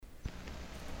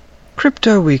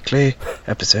Crypto Weekly,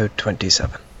 episode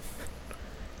 27.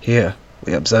 Here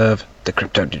we observe the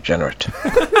crypto degenerate,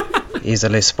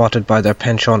 easily spotted by their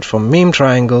penchant for meme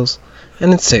triangles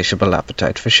and insatiable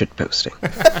appetite for shitposting.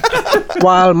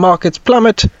 While markets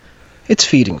plummet, it's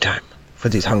feeding time for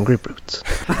these hungry brutes.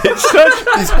 It's such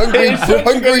these hungry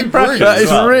brutes. That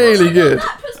is really good.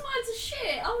 That puts mine to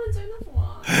shit. I want to do another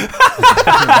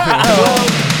one.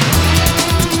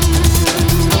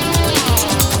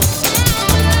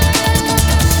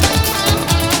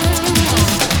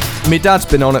 My dad's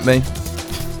been on at me,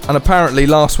 and apparently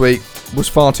last week was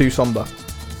far too sombre.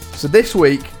 So this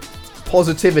week,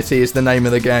 positivity is the name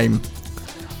of the game.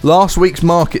 Last week's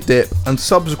market dip and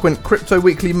subsequent Crypto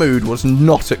Weekly mood was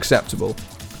not acceptable.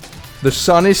 The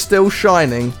sun is still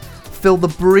shining, feel the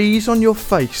breeze on your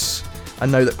face,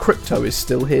 and know that crypto is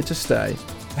still here to stay.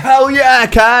 Hell yeah, I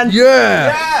can!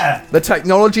 Yeah! The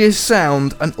technology is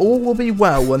sound, and all will be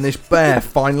well when this bear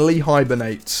finally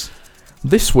hibernates.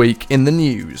 This week in the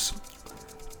news.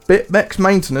 BitMEX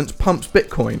maintenance pumps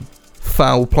Bitcoin.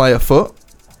 Foul play afoot.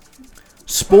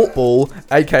 Sportball,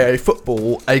 aka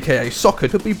football, aka soccer,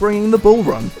 could be bringing the bull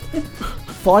run.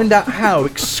 Find out how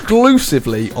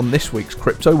exclusively on this week's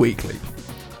Crypto Weekly.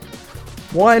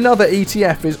 Why another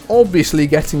ETF is obviously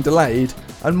getting delayed,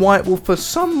 and why it will for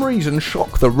some reason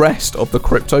shock the rest of the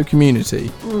crypto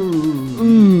community.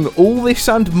 All this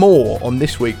and more on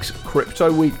this week's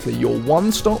Crypto Weekly, your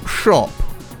one-stop shop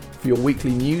for your weekly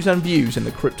news and views in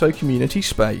the crypto community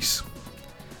space.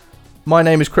 My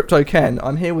name is Crypto Ken.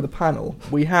 I'm here with a panel.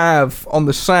 We have on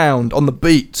the sound, on the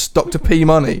beats, Dr. P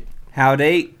Money.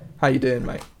 Howdy. How you doing,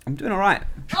 mate? I'm doing all right.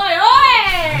 Oi, oi!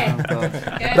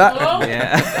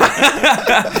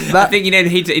 I think you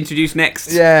need to introduce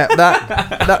next. Yeah,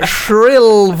 that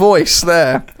shrill voice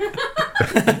there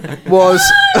was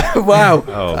wow.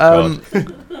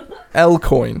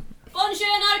 L-Coin.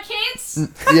 Bonjour, no kids.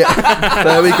 Yeah,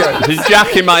 there we go. Is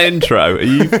Jack in my intro? Are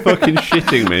you fucking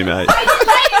shitting me, mate?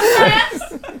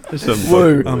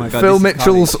 Woo. Oh my God, Phil this is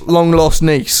Mitchell's long lost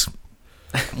niece.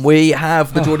 We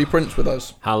have the Geordie Prince with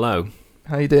us. Hello.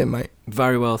 How you doing, mate?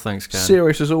 Very well, thanks, Ken.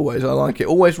 Serious as always, I like it.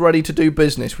 Always ready to do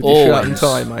business with your shirt and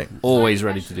tie, mate. Always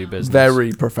ready to do business.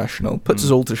 Very professional. Puts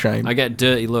us all to shame. I get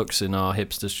dirty looks in our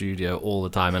hipster studio all the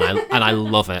time, and I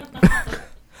love it.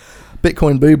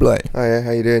 Bitcoin Buble. Oh yeah,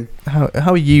 how you doing?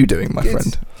 How are you doing, my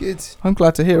friend? Good. I'm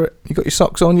glad to hear it. You got your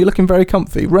socks on. You're looking very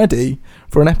comfy. Ready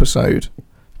for an episode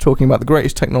talking about the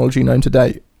greatest technology known to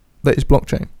date. That is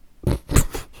blockchain.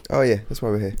 Oh yeah, that's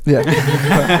why we're here. Yeah.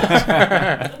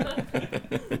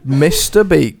 Mr.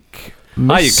 Beak.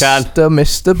 Hi, you can.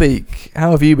 Mr. Beak.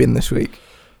 How have you been this week?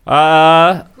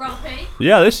 Grumpy.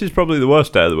 Yeah, this is probably the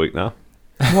worst day of the week now.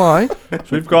 Why? So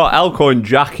we've got Alcoin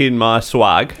jacking my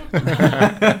swag. We've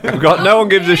got no one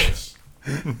gives a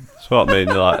That's what I mean.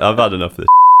 Like, I've had enough of this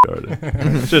already.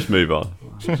 Let's just move on.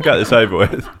 Let's get this over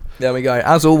with. There we go.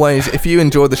 As always, if you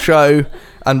enjoy the show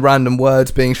and random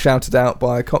words being shouted out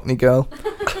by a Cockney girl,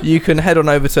 you can head on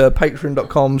over to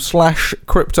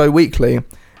patreon.com/cryptoweekly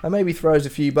and maybe throw us a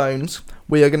few bones.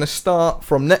 We are going to start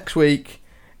from next week.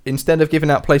 Instead of giving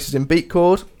out places in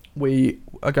Beatcord, we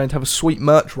are going to have a sweet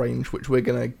merch range which we're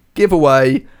going to give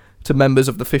away to members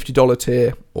of the $50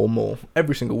 tier or more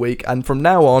every single week. And from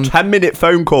now on, 10-minute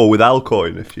phone call with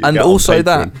Alcoin if you. And get also on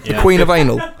that, Patreon. the Queen of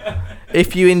Anal.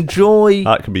 If you enjoy,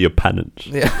 That can be your penance.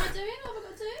 yeah. What am I doing? What have I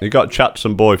got to do? You got to chat to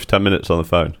some boy for 10 minutes on the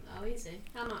phone. Oh, easy.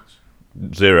 How much?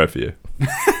 0 for you.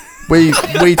 we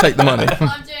take the money.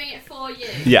 I'm doing it for you.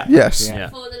 Yeah. Yes. Yeah.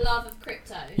 For the love of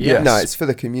crypto. Yes. No, it's for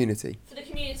the community. For the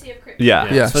community of crypto. Yeah.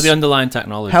 Yeah, Yes. it's for the underlying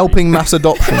technology. Helping mass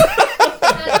adoption. Tell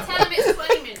them it's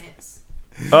 20 minutes.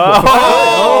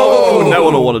 Oh! No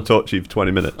one will want to talk to you for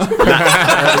 20 minutes.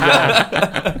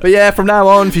 But yeah, from now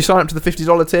on, if you sign up to the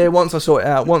 $50 tier, once I sort it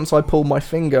out, once I pull my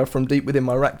finger from deep within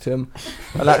my rectum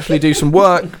and actually do some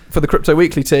work for the Crypto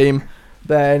Weekly team,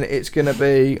 then it's going to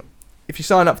be, if you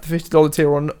sign up for the $50 tier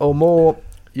or more,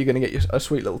 you're going to get a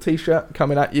sweet little t-shirt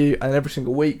coming at you, and every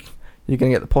single week you're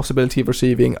going to get the possibility of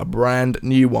receiving a brand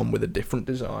new one with a different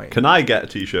design. Can I get a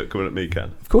t-shirt coming at me,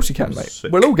 Ken? Of course you can, mate.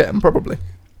 Sick. We'll all get them, probably.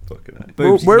 Fucking hell.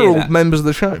 Boobs, We're you all hear that? members of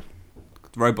the show.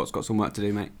 The robot's got some work to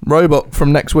do, mate. Robot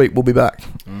from next week will be back.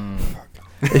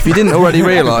 If you didn't already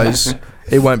realise,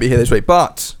 it won't be here this week.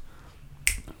 But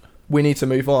we need to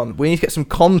move on. We need to get some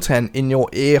content in your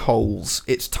ear holes.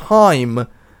 It's time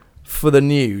for the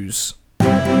news.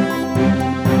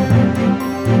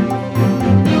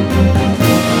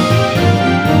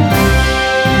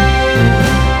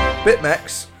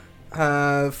 BitMEX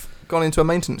have gone into a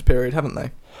maintenance period, haven't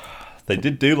they? They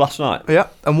did do last night. Yeah.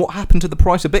 And what happened to the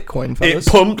price of Bitcoin, fellas?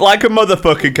 It pumped like a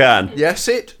motherfucker can. Yes,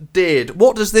 it did.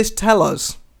 What does this tell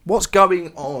us? What's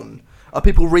going on? Are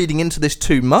people reading into this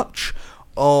too much?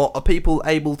 Or are people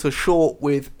able to short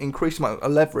with increased amount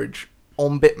of leverage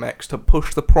on BitMEX to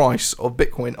push the price of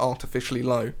Bitcoin artificially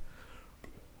low?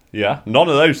 Yeah, none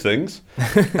of those things.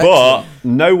 But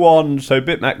no one... So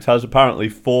BitMEX has apparently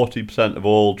 40% of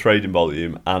all trading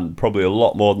volume and probably a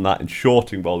lot more than that in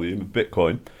shorting volume of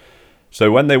Bitcoin. So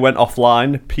when they went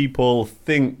offline, people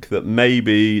think that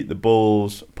maybe the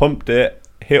bulls pumped it,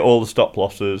 hit all the stop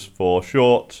losses for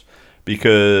shorts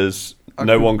because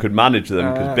no one could manage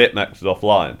them because BitMEX is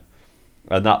offline.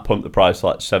 And that pumped the price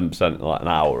like 7% in like an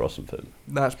hour or something.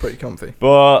 That's pretty comfy.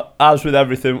 But as with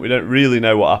everything, we don't really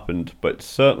know what happened. But it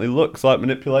certainly looks like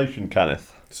manipulation,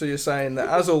 Kenneth. So you're saying that,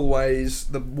 as always,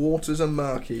 the waters are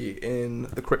murky in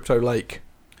the crypto lake?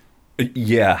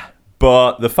 Yeah.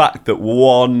 But the fact that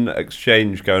one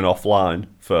exchange going offline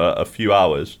for a few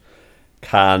hours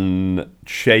can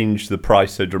change the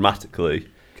price so dramatically.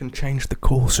 Can change the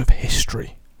course of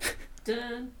history.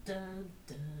 Dun, dun,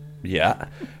 dun. Yeah.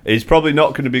 It's probably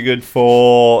not going to be good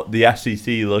for the SEC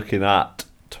looking at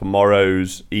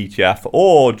tomorrow's ETF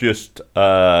or just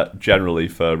generally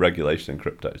for regulation in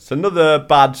crypto. It's another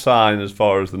bad sign as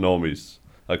far as the normies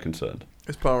are concerned.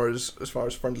 As far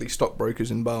as friendly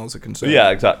stockbrokers in bars are concerned.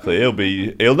 Yeah, exactly.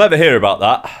 He'll never hear about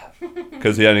that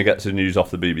because he only gets the news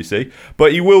off the BBC.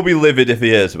 But he will be livid if he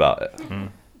hears about it.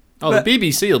 Oh, the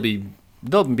BBC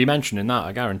they'll be mentioning that,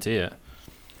 I guarantee it.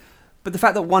 But the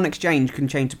fact that one exchange can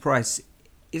change the price,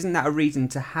 isn't that a reason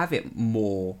to have it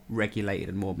more regulated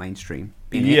and more mainstream?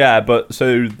 Yeah, but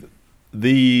so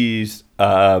these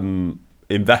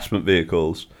investment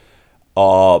vehicles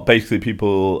are basically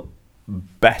people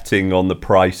betting on the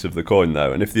price of the coin,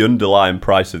 though. And if the underlying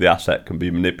price of the asset can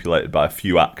be manipulated by a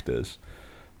few actors,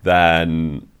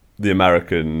 then the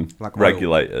American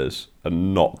regulators are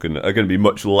going to be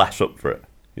much less up for it,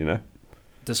 you know?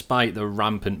 Despite the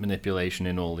rampant manipulation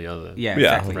in all the other... Yeah,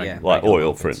 exactly. Yeah. Like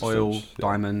oil, for instance. Oil,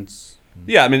 diamonds.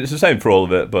 Yeah, I mean, it's the same for all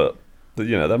of it, but, they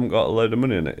haven't got a load of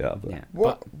money in it yet. Yeah.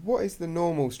 What is the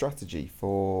normal strategy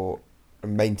for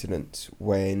maintenance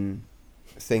when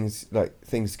things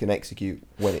can execute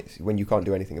when you can't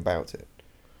do anything about it?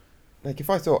 Like, if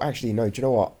I thought, actually, no, do you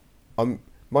know what?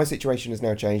 My situation has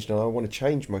now changed and I want to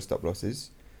change my stop losses,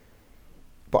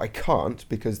 but I can't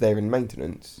because they're in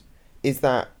maintenance. Is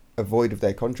that a void of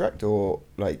their contract or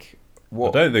like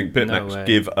what? I don't think BitMEX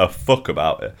give a fuck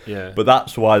about it. Yeah. But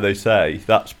that's why they say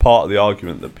that's part of the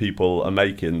argument that people are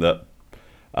making, that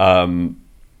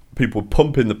people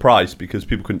pumping the price because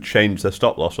people couldn't change their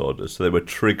stop loss orders, so they were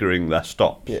triggering their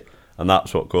stops. Yeah. And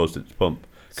that's what caused it to pump.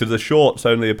 Because the shorts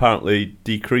only apparently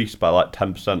decreased by like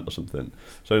 10% or something.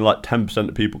 So only like 10%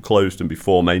 of people closed them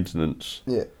before maintenance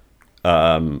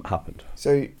happened.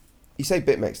 So you say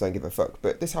BitMEX don't give a fuck,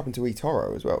 but this happened to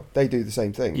eToro as well. They do the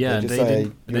same thing. Yeah, they just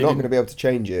say you're not going to be able to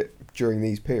change it during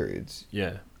these periods.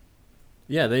 Yeah.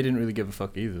 Yeah, they didn't really give a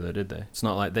fuck either, though, did they? It's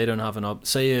not like they don't have an...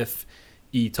 Say if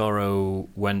eToro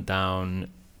went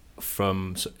down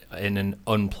in an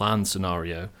unplanned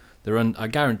scenario, I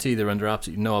guarantee they're under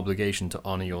absolutely no obligation to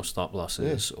honour your stop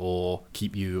losses or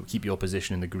keep your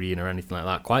position in the green or anything like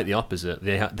that. Quite the opposite.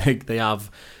 They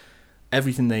have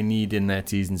everything they need in their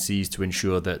T's and C's to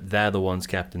ensure that they're the ones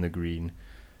kept in the green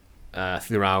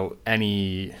throughout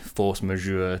any force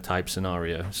majeure type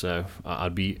scenario. So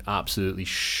I'd be absolutely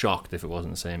shocked if it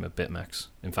wasn't the same at BitMEX.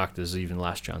 In fact, there's even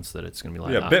less chance that it's going to be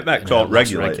like that. Yeah, BitMEX aren't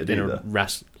regulated either. In a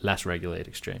less regulated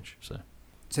exchange. So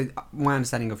my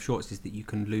understanding of shorts is that you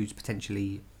can lose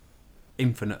potentially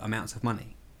infinite amounts of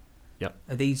money. Yep.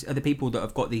 Are the people that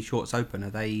have got these shorts open, are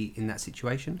they in that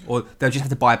situation? Or they'll just have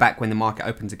to buy back when the market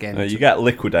opens again? You get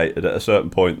liquidated at a certain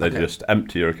point. They just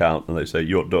empty your account and they say,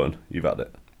 you're done. You've had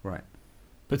it. Right.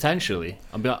 Potentially.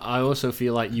 I also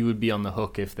feel like you would be on the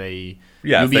hook if they...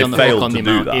 Yeah, you'd be if on they the hook failed on to the do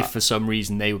amount that. if for some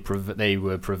reason they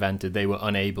were prevented, they were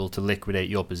unable to liquidate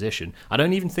your position. I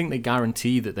don't even think they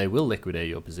guarantee that they will liquidate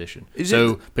your position.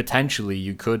 Potentially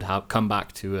you could come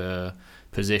back to a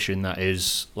position that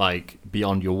is like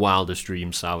beyond your wildest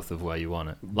dreams south of where you want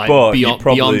it. Like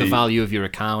beyond the value of your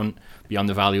account, beyond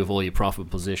the value of all your profit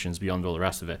positions, beyond all the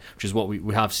rest of it, which is what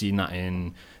we have seen that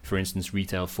in, for instance,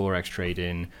 retail Forex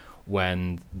trading,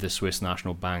 when the Swiss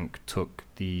National Bank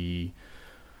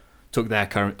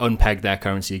unpegged their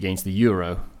currency against the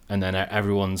euro, and then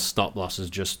everyone's stop losses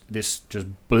just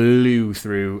blew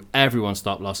through everyone's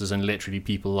stop losses, and literally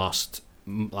people lost,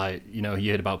 like, you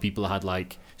heard about people that had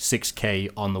like 6k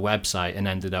on the website and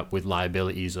ended up with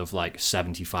liabilities of like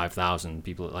 75,000.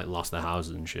 People that like lost their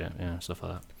houses and shit, stuff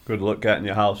like that. Good luck getting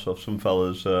your house off some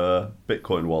fella's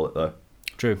Bitcoin wallet though.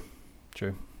 True.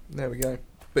 There we go.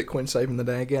 Bitcoin saving the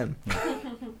day again.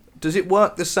 Does it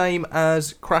work the same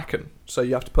as Kraken? So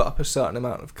you have to put up a certain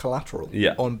amount of collateral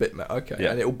on BitMEX. Okay,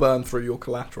 and it will burn through your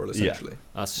collateral essentially.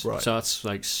 That's right. So that's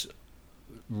like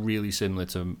really similar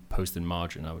to posting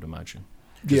margin, I would imagine.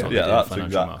 Yeah, that's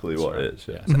exactly what it is.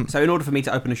 Yeah. So in order for me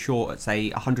to open a short at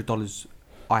say $100,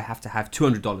 I have to have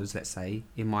 $200, let's say,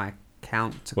 in my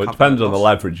account. To Well, it cover depends the on the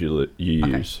loss. leverage you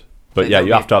use. But So yeah, that'll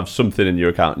you be have to have something in your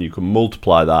account, and you can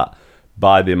multiply that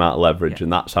by the amount of leverage, Yeah.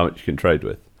 and that's how much you can trade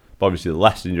with. But obviously, the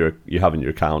less you have in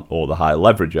your account, or the higher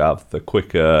leverage you have, the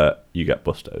quicker you get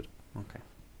busted. Okay.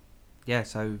 Yeah,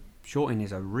 so shorting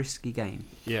is a risky game.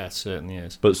 Yeah, it certainly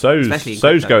is. But so's Especially in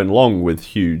crypto. going long with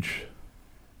huge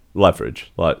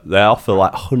leverage. Like they offer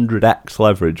like 100x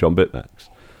leverage on BitMEX.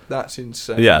 That's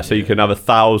insane. Yeah, so you can have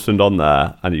 1,000 on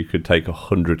there, and you could take a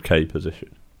 100k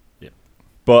position. Yeah.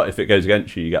 But if it goes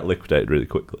against you, you get liquidated really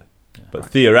quickly. Yeah. But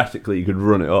theoretically, you could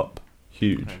run it up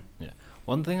huge. Okay.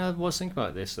 One thing I was thinking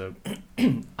about this though,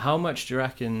 how much do you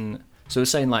reckon? So we're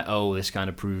saying like, oh, this kind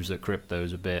of proves that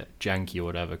crypto's a bit janky or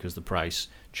whatever because the price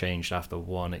changed after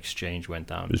one exchange went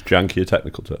down. Is janky a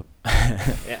technical term?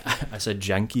 Yeah, I said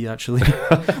janky actually.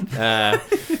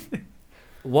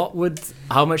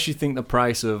 How much do you think the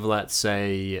price of, let's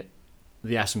say,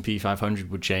 the S&P 500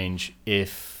 would change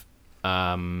if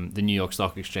the New York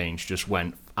Stock Exchange just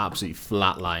went absolutely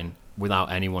flatline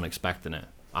without anyone expecting it?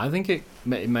 I think it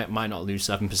might not lose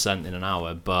 7% in an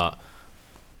hour, but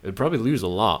it would probably lose a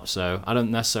lot. So I don't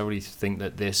necessarily think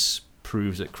that this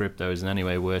proves that crypto is in any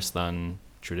way worse than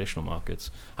traditional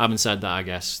markets. Having said that, I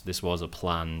guess this was a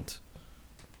planned,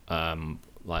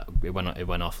 like it went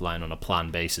offline on a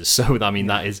planned basis. So I mean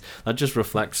that just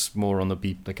reflects more on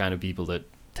the kind of people that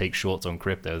take shorts on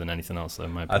crypto than anything else.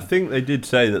 Though, I think they did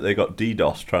say that they got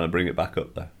DDoS trying to bring it back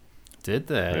up there. Did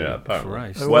they? Yeah, apparently.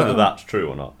 Christ. Whether that's true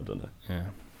or not, I don't know. Yeah.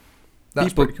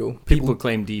 That's pretty cool. People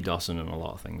claim DDoSing in a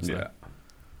lot of things. Yeah. Though.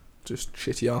 Just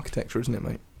shitty architecture, isn't it,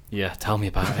 mate? Yeah, tell me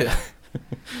about it.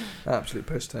 Absolute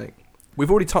piss take.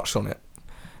 We've already touched on it.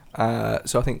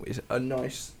 So I think it's a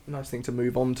nice thing to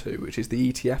move on to, which is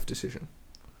the ETF decision.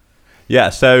 Yeah,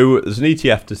 so there's an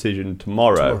ETF decision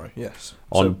tomorrow yes.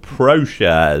 on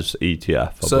ProShares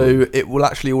ETF. So it will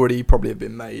actually already probably have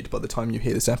been made by the time you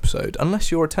hear this episode,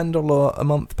 unless you're a $10 a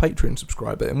month Patreon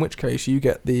subscriber, in which case you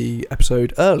get the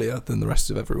episode earlier than the rest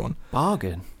of everyone.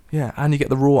 Bargain. Yeah, and you get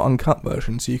the raw uncut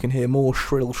version, so you can hear more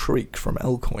shrill shriek from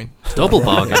Lcoin. Double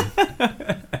bargain. I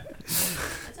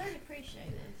don't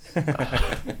appreciate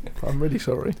this. I'm really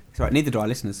sorry. It's all right, neither do our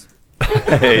listeners.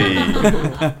 Hey. I'm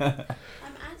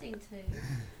adding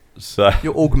to So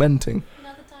You're augmenting.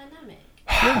 another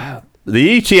dynamic.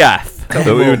 the ETF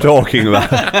that we were talking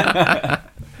about.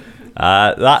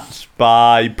 That's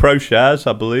by ProShares,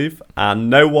 I believe, and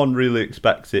no one really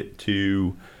expects it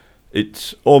to.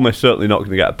 It's almost certainly not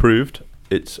going to get approved.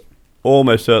 It's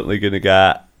almost certainly going to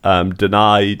get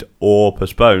denied or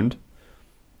postponed.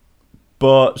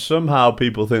 But somehow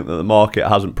people think that the market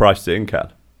hasn't priced it in,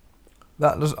 Ken.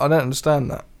 I don't understand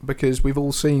that, because we've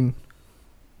all seen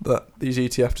that these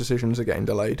ETF decisions are getting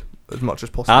delayed as much as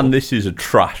possible. And this is a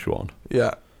trash one.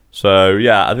 Yeah. So,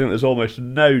 yeah, I think there's almost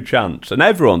no chance. And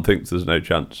everyone thinks there's no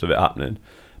chance of it happening.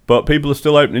 But people are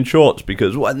still opening shorts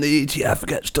because when the ETF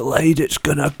gets delayed, it's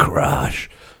going to crash.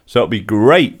 So it'll be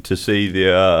great to see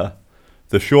the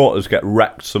shorters get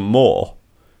wrecked some more.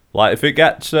 Like, if it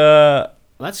gets...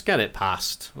 Let's get it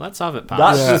passed. Let's have it passed.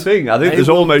 That's the thing. I think They there's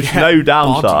will almost get no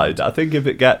downside. bodied. I think if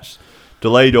it gets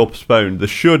delayed or postponed, there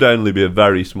should only be a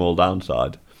very small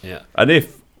downside. Yeah. And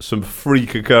if some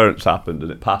freak occurrence happened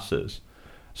and it passes,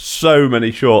 so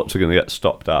many shorts are going to get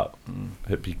stopped out.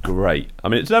 It'd be great. I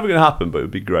mean, it's never going to happen, but it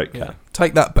would be great, Ken.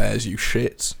 Take that, bears, you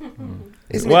shits.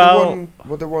 Isn't Well-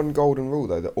 it the one golden rule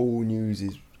though that all news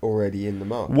is already in the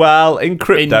market? Well, in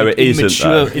crypto, it isn't,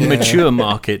 though. In mature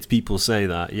markets, people say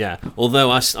that, yeah.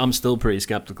 Although I'm still pretty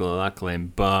skeptical of that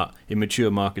claim, but in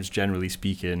mature markets, generally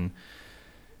speaking,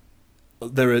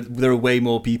 there are way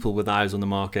more people with eyes on the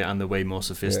market, and they're way more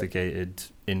sophisticated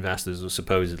investors,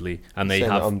 supposedly, and they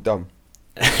Saying have. that I'm dumb.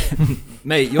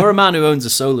 Mate, you're a man who owns a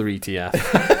solar ETF.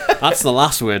 That's the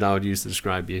last word I would use to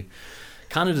describe you.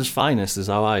 Canada's finest is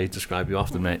how I describe you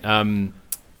often, mate.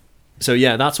 So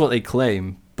yeah, that's what they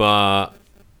claim, but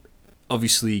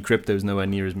obviously crypto's nowhere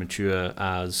near as mature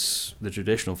as the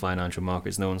traditional financial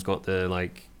markets. No one's got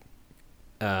the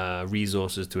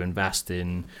resources to invest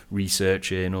in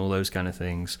research in all those kind of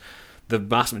things. The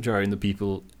vast majority of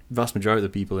the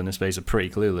people in this space are pretty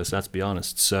clueless, let's be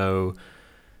honest. So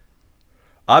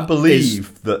I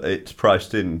believe that it's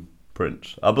priced in,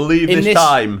 Prince. I believe In this this-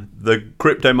 time the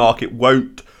crypto market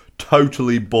won't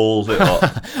totally balls it up.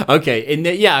 Okay,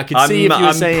 I could see if you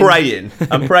were saying...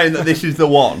 I'm praying that this is the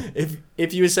one.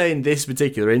 If you were saying this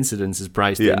particular incident is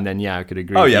priced in, then I could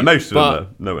agree. Oh with yeah, you. most of them are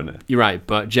nowhere near. You're right,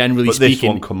 but generally But speaking... this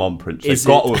one, come on, Prince. They've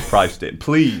got to have priced it.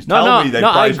 Please, tell me they've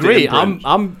I priced agree. it in, Prince.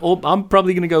 I'm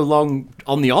probably going to go long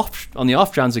on the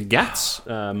off chance it gets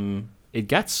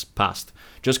passed.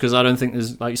 Just because I don't think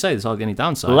there's, like you say, there's hardly any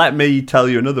downside. Let me tell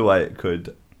you another way it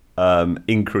could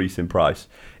increase in price.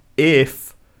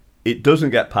 If it doesn't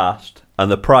get passed and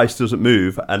the price doesn't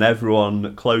move and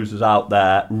everyone closes out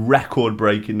their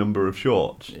record-breaking number of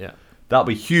shorts, that'll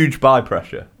be huge buy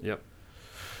pressure. Yep.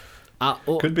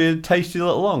 Could be a tasty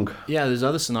little long. Yeah, there's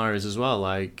other scenarios as well.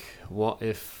 Like, what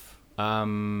if...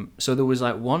 so there was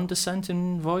like one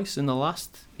dissenting voice in the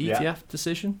last ETF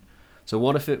decision. So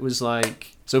what if it was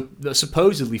like... So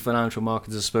supposedly financial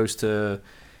markets are supposed to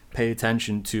pay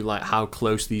attention to like how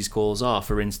close these calls are.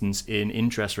 For instance, in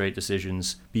interest rate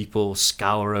decisions, people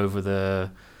scour over the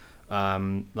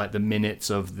like the minutes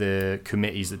of the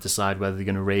committees that decide whether they're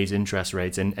going to raise interest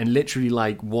rates, and literally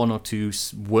like one or two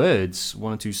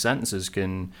sentences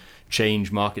can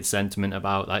change market sentiment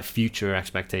about like future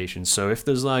expectations. So if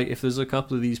there's a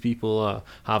couple of these people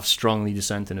have strongly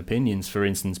dissenting opinions, for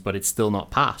instance, but it's still not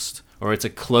passed, or it's a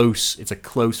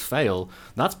close fail,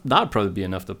 that'd probably be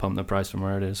enough to pump the price from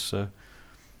where it is. So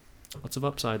lots of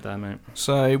upside there, mate.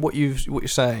 So what you're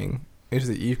saying is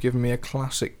that you've given me a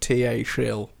classic TA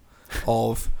shill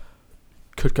of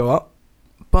could go up,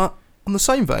 but on the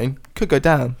same vein, could go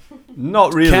down.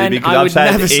 Not really, Ken, because I would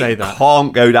I've never said say it that.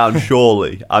 can't go down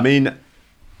surely. I mean,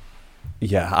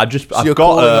 yeah, you're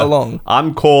calling along.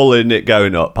 I'm calling it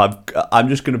going up. I'm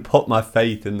just going to put my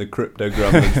faith in the crypto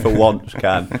gremlins for once,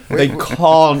 Ken. They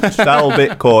can't sell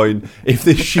Bitcoin if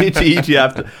this shit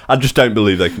ETF. I just don't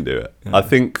believe they can do it. Yeah. I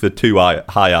think they're too high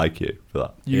IQ for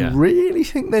that. You really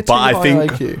think they're too high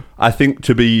IQ? I think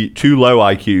to be too low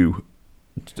IQ,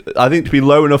 I think to be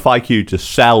low enough IQ to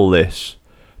sell this,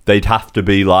 they'd have to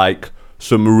be like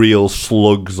some real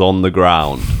slugs on the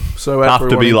ground. So have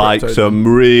to be like some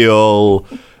real,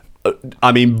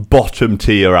 bottom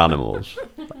tier animals.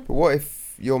 But what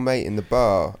if your mate in the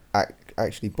bar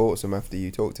actually bought some after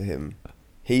you talked to him?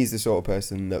 He's the sort of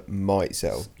person that might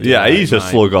sell. Yeah, he's a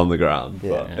slug on the ground. Yeah.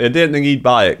 But I didn't think he'd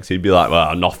buy it because he'd be like,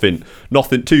 well, nothing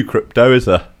too crypto, is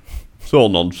there? It's all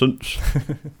nonsense.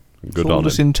 Good it's all on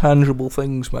just him. intangible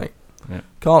things, mate. Yeah.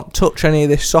 Can't touch any of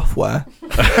this software.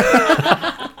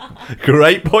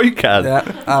 Great point, Ken.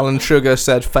 Yeah, Alan Sugar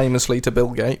said famously to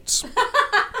Bill Gates.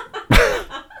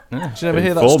 Did you ever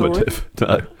hear that story? Informative.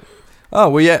 No. Oh,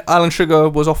 well, yeah, Alan Sugar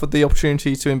was offered the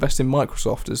opportunity to invest in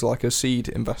Microsoft as like a seed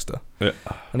investor. Yeah.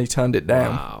 And he turned it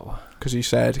down. Wow. Because he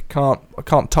said, I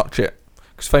can't touch it.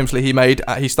 Because famously he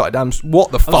started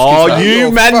what the fuck Oh, is that? you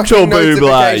Your mental fucking Buble.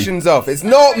 notifications off. It's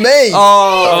not me.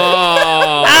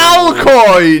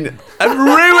 Alcoin have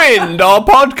ruined our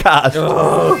podcast.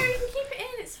 No, you can keep it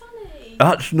in, it's funny.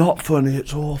 That's not funny,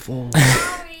 it's awful.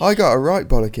 Sorry. I got a right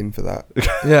bollocking for that.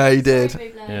 Yeah, he did.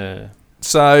 Sorry, Buble. Yeah.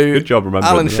 So Good job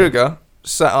remembering Alan that. Sugar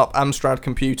set up Amstrad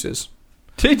Computers.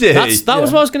 Did he? That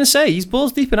was what I was going to say. He's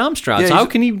balls deep in Amstrad. Yeah, How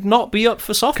he's- can he not be up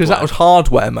for software? Because that was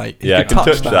hardware, mate. Yeah, I could can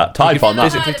touch that. Type on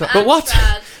that. physically But what?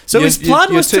 Amstrad. So You- his you- plan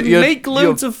you're was to t- you're- make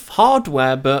loads of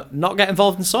hardware but not get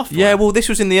involved in software. Yeah, well, this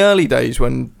was in the early days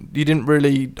when you didn't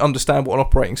really understand what an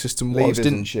operating system was. Levers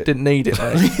and shit. Didn't need it,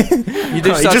 mate. You he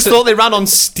had just to- thought they ran on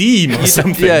Steam or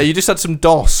something. Yeah, you just had some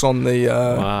DOS on the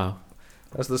Wow.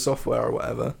 as the software or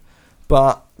whatever.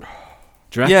 But Do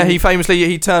you reckon- yeah, he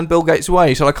famously turned Bill Gates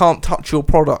away. So I can't touch your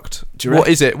product. Do you What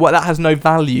reckon- is it? What that has no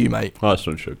value, mate. Oh, that's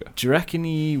not sugar. Do you reckon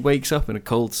he wakes up in a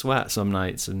cold sweat some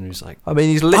nights and he's like, I mean,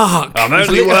 he's fuck, I'm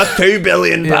only worth £2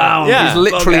 billion. Yeah. he's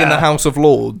literally in the Bugger. House of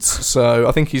Lords. So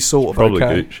I think he's sort of Probably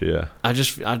okay. Gucci, yeah. I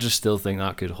just still think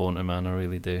that could haunt a man. I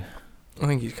really do. I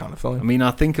think he's kind of fine. I mean,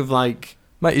 I think of like,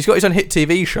 Mate, he's got his own hit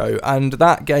TV show, and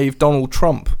that gave Donald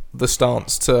Trump the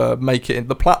stance to make it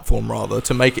the platform rather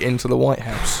to make it into the White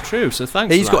House. true. So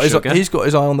thanks. He's for got that, his Sugar. he's got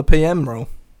his eye on the PM role.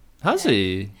 Has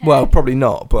he? Well, probably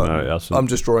not, but No, he hasn't. I'm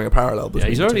just drawing a parallel. Yeah,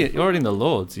 he's between the two. already in the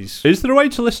Lords. He's Is there a way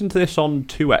to listen to this on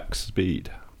 2x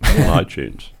speed on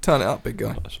iTunes? Turn it up, big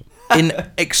guy. In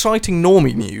exciting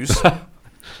normie news,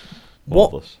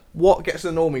 Marvellous. what gets the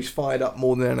normies fired up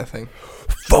more than anything?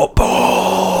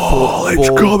 Football! It's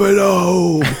Football. coming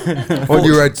home! On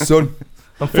your head, son.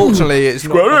 Unfortunately, it's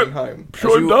not Screw coming it. home.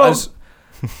 Shut it down. As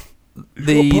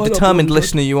the determined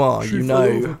listener you are, you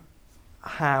know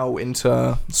how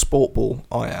into sport ball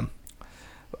I am,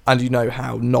 and you know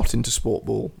how not into sport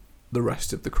ball the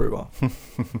rest of the crew are.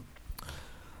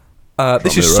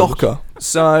 This is Probably soccer.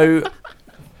 So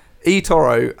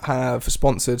eToro have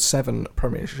sponsored 7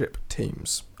 Premiership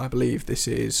teams. I believe this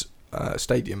is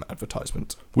stadium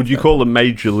advertisement. Would you call them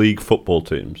Major League Football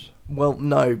teams? Well,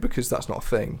 no, because that's not a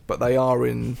thing. But they are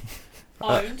in.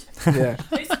 Owned. Yeah.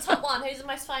 Who's the top one? Who's the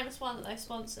most famous one that they've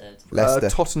sponsored? Leicester.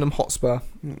 Tottenham Hotspur.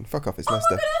 Fuck off, it's Oh my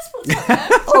Leicester. god, I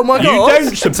sponsored them. Oh my You god!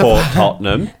 don't support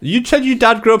Tottenham. You said your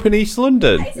dad grew up in East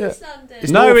London. It's East London.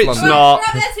 It's No, North it's London. not. We're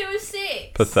up there till we were 6.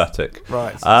 Pathetic.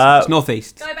 Right. It's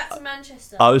northeast. Go back to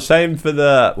Manchester. I was saying for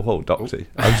the Doxy.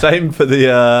 I was saying for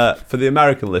the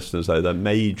American listeners though, they're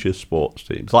major sports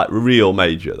teams, like real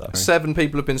major though. 7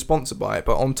 people have been sponsored by it,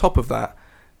 but on top of that,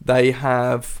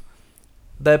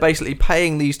 they're basically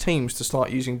paying these teams to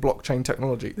start using blockchain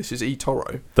technology. This is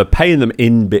eToro. They're paying them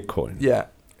in Bitcoin. Yeah.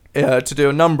 To do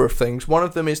a number of things. One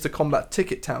of them is to combat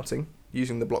ticket touting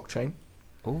using the blockchain.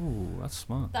 Oh, that's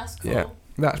smart. That's cool. Yeah.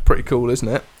 That's pretty cool, isn't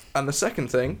it? And the second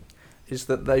thing is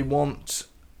that they want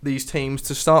these teams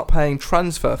to start paying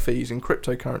transfer fees in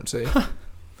cryptocurrency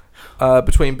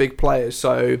between big players.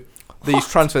 So these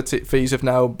transfer fees have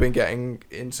now been getting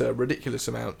into ridiculous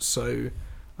amounts. So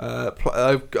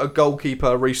a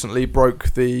goalkeeper recently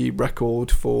broke the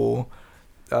record for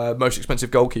most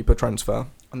expensive goalkeeper transfer,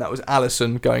 and that was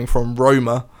Alisson going from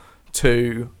Roma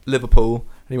to Liverpool,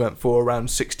 and he went for around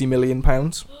 £60 million.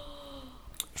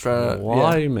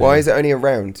 Why, man? Why is it only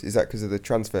around? Is that because of the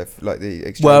transfer, like the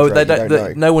exchange Well, rate? You don't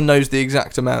know. no one knows the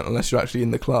exact amount unless you're actually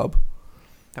in the club.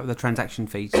 That were the transaction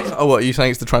fees. Oh, what are you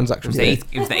saying? It's the transaction fee?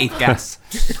 It was the ETH gas.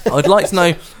 I'd like to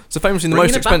know. So famously, the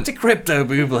most expensive. crypto,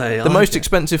 Buble. The most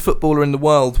expensive footballer in the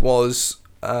world was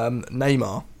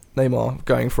Neymar. Neymar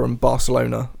going from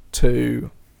Barcelona to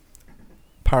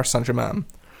Paris Saint-Germain,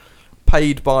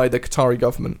 paid by the Qatari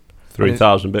government.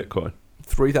 3,000 Bitcoin.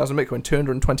 3,000 Bitcoin,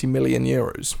 220 million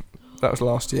euros. That was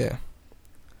last year.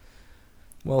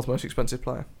 World's most expensive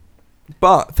player.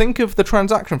 But think of the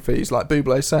transaction fees, like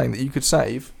Buble is saying, that you could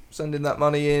save sending that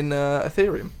money in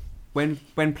Ethereum. When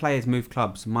players move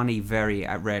clubs, money very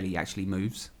rarely actually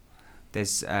moves.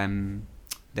 There's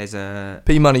a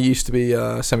P Money used to be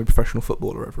a semi-professional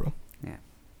footballer overall.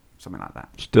 something like that.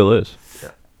 Still is.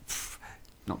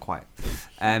 Not quite.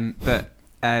 But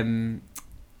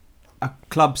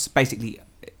clubs basically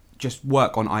just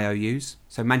work on IOUs.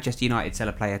 So Manchester United sell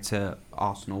a player to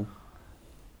Arsenal.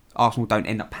 Arsenal don't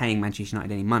end up paying Manchester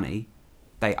United any money.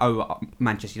 They owe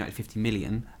Manchester United 50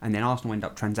 million, and then Arsenal end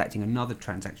up transacting another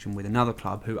transaction with another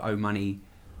club who owe money,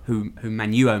 who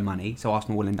Man U owe money. So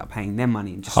Arsenal will end up paying them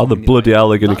money. And just How the bloody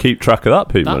hell are they going to keep track of that,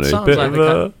 P money? sounds Bit like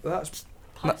of That's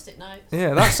Post-it notes.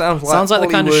 yeah, that sounds like Sounds like the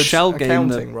kind of Hollywood shell game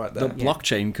accounting that right the there.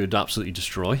 blockchain could absolutely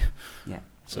destroy. Yeah.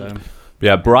 So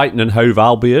Yeah, Brighton and Hove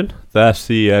Albion, their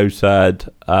CEO said,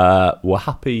 we're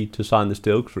happy to sign this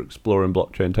deal because we're exploring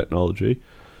blockchain technology.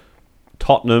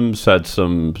 Tottenham said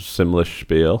some similar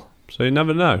spiel, so you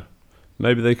never know.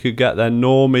 Maybe they could get their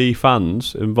normie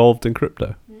fans involved in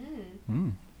crypto.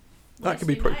 That could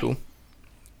be pretty cool.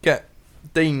 Get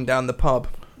Dean down the pub.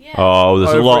 Yeah. Oh,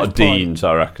 there's a Over lot his of deans,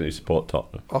 I reckon, who support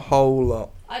Tottenham. A whole lot.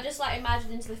 I just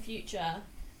imagine into the future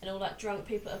and all drunk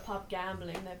people at a pub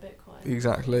gambling their Bitcoin.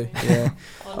 Exactly, yeah.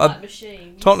 On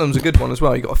machines. Tottenham's a good one as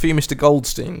well. You got a few Mr.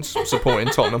 Goldsteins supporting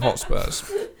Tottenham Hotspurs.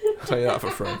 I'll tell you that for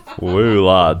free. Woo,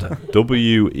 lad.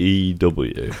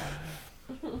 W-E-W.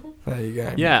 There you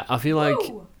go. yeah, I feel like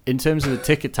Woo! in terms of the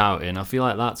ticket touting, I feel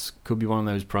like that's could be one of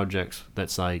those projects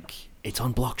that's like it's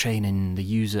on blockchain and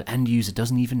the end user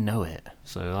doesn't even know it.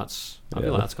 So I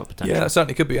feel like that's got potential. Yeah, that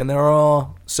certainly could be. And there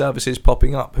are services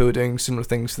popping up who are doing similar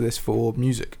things to this for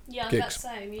music Yeah, I was about gigs. to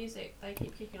say, music, they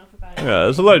keep kicking off about it. Yeah,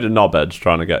 there's a load of knobheads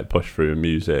trying to get it pushed through in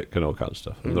music and all kinds of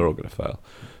stuff, and they're all going to fail.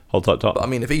 Hold tight, But I Tottenham.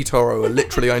 mean, if eToro are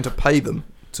literally going to pay them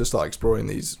to start exploring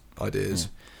these ideas,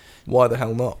 why the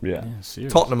hell not? Yeah. Yeah, seriously.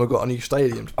 Tottenham have got a new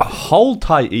stadium. Hold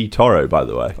tight, eToro, by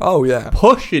the way. Oh, yeah.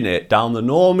 Pushing it down the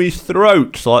normies'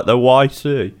 throats like the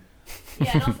YC.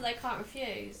 Yeah, an offer they can't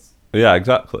refuse. Yeah,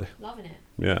 exactly. Loving it.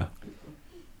 Yeah.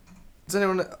 Does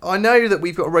anyone? I know that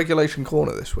we've got a regulation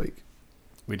corner this week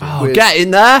We do. With- get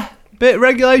in there. Bit of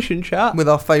regulation chat. with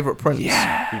our favourite Prince.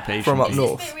 Be patient. From up Is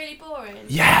north. this bit really boring?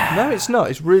 No, it's not.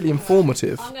 It's really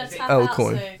informative. I'm going to tap out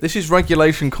Elcoin. soon. This is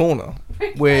regulation corner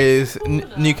with Regulation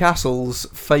corner. Newcastle's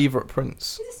favourite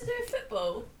Prince. Is this to do with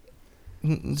football?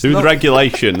 It's Do with not-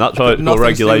 regulation. That's why it's called Nothing to do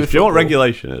regulation. with Do you know what football.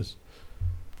 regulation is?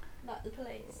 Like the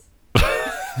police?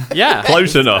 Yeah.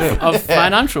 Close enough. Of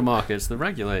financial markets, the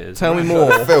regulators. Tell me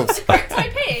more. Filth. Crypto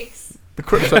pigs? The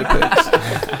crypto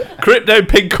pigs. Crypto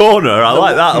pig corner. I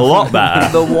like that a lot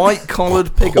better. The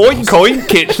white-collared pig. Oink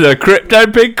oink, it's the crypto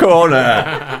pig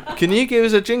corner. Can you give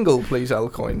us a jingle, please,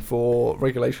 Elcoin, for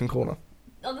regulation corner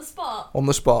On the spot? on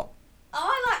the spot? Oh,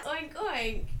 I like oink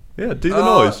oink. Yeah, do the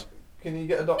noise. Can you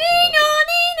get a doctor?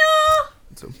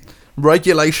 Nino.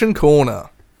 Regulation corner.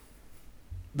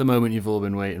 The moment you've all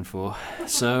been waiting for.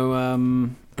 So,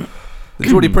 The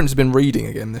Geordie Prince has been reading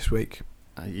again this week.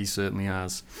 he certainly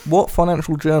has. What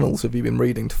financial journals have you been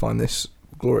reading to find this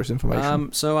glorious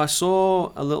information? So I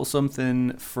saw a little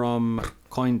something from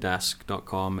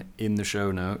coindesk.com in the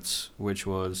show notes, which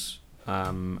was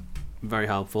very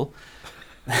helpful.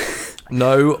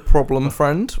 No problem,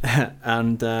 friend.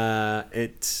 And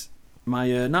it's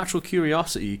my natural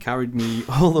curiosity carried me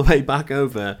all the way back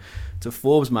over to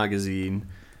Forbes magazine.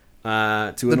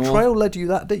 The trail led you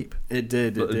that deep? It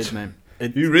did, mate.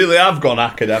 You really have gone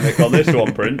academic on this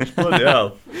one, Prince. Bloody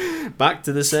hell. Back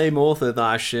to the same author that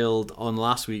I shilled on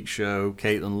last week's show,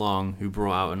 Caitlin Long, who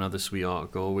brought out another sweet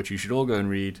article, which you should all go and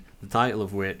read, the title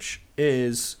of which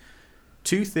is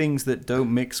Two Things That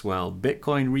Don't Mix Well,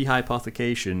 Bitcoin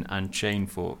Rehypothecation and Chain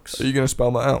Forks. Are you going to spell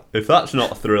that out? If that's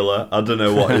not a thriller, I don't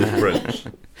know what is, Prince.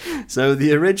 So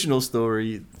the original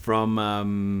story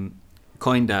from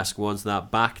Coindesk was that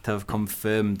Bakkt have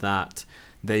confirmed that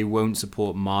they won't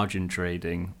support margin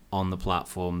trading on the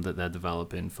platform that they're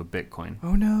developing for Bitcoin.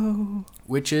 Oh no.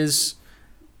 Which is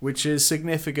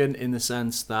significant in the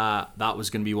sense that that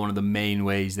was going to be one of the main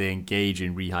ways they engage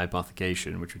in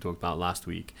rehypothecation, which we talked about last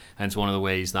week. And it's one of the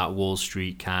ways that Wall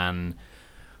Street can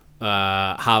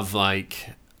have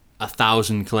like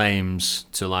 1,000 claims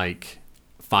to like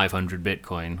 500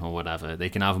 Bitcoin or whatever. They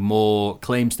can have more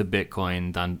claims to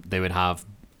Bitcoin than they would have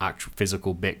actual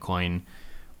physical Bitcoin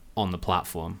on the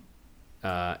platform.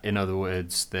 In other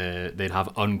words, they'd have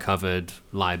uncovered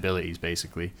liabilities,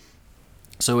 basically.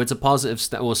 So it's a positive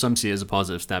step, or some see it as a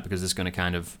positive step, because it's going to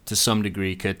kind of, to some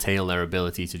degree, curtail their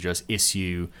ability to just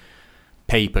issue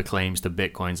paper claims to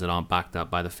Bitcoins that aren't backed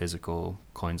up by the physical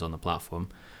coins on the platform.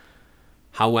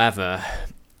 However,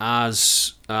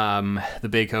 as the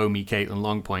big homie Caitlin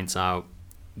Long points out,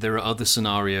 there are other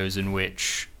scenarios in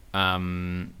which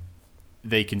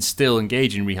they can still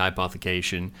engage in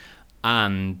rehypothecation,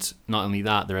 and not only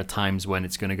that, there are times when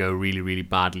it's going to go really, really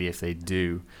badly if they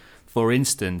do. For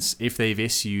instance, if they've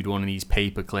issued one of these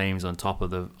paper claims on top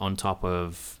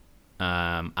of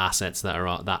assets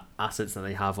that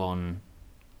they have on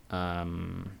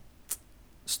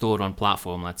stored on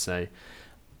platform, let's say,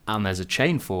 and there's a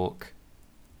chain fork,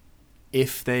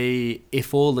 if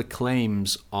all the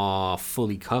claims are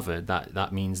fully covered,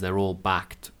 that means they're all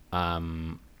backed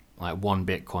like 1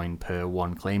 Bitcoin per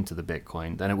 1 claim to the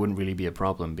Bitcoin, then it wouldn't really be a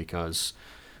problem, because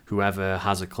whoever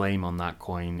has a claim on that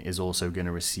coin is also going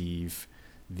to receive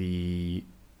the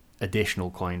additional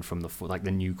coin from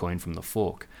the new coin from the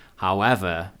fork.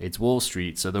 However, it's Wall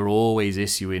Street, so they're always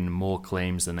issuing more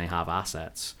claims than they have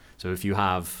assets. So if you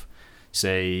have,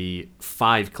 say,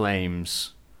 5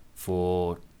 claims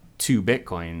for 2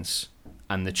 Bitcoins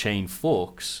and the chain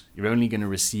forks, you're only going to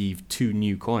receive 2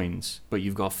 new coins, but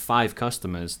you've got 5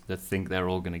 customers that think they're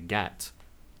all going to get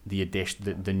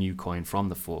the new coin from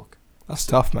the fork. That's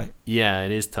tough, mate. Yeah,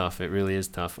 it is tough. It really is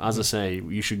tough. As I say,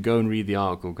 you should go and read the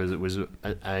article, because it was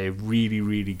a really,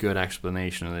 really good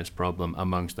explanation of this problem,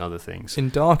 amongst other things. In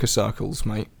darker circles,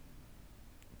 mate,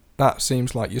 that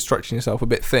seems like you're stretching yourself a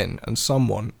bit thin, and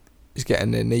someone is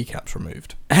getting their kneecaps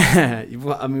removed.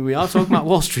 Well, I mean, we are talking about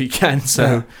Wall Street, Ken, so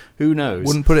yeah. Who knows?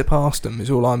 Wouldn't put it past them,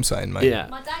 is all I'm saying, mate. Yeah.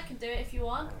 My dad can do it if you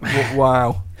want.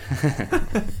 Wow.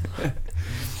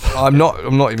 I'm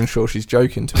not even sure she's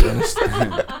joking, to be honest.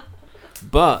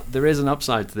 But there is an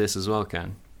upside to this as well,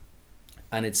 Ken.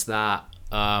 And it's that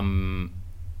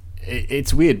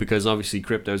it's weird, because obviously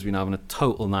crypto's been having a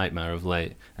total nightmare of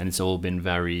late, and it's all been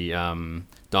very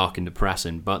dark and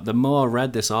depressing. But the more I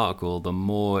read this article, the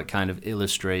more it kind of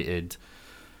illustrated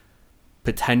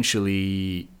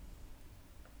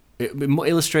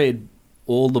illustrated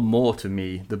all the more to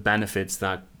me the benefits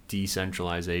that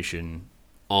decentralization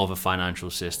of a financial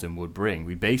system would bring.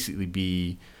 We'd basically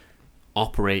be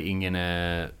operating in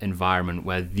an environment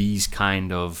where these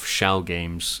kind of shell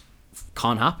games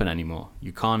can't happen anymore.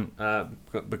 You can't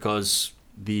because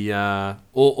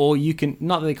or you can,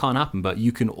 not that they can't happen, but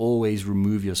you can always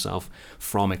remove yourself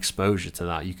from exposure to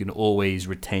that. You can always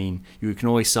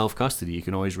self-custody. You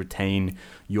can always retain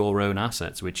your own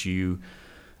assets, which you,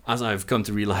 as I've come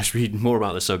to realize reading more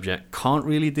about the subject, can't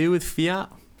really do with fiat.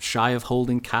 Shy of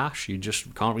holding cash, you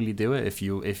just can't really do it. If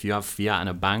you have fiat in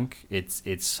a bank,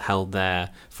 it's held there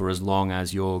for as long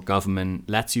as your government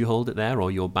lets you hold it there,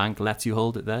 or your bank lets you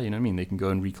hold it there. You know what I mean? They can go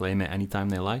and reclaim it anytime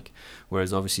they like.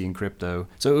 Whereas obviously in crypto,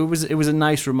 so it was a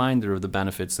nice reminder of the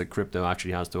benefits that crypto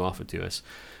actually has to offer to us.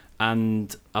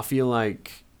 And I feel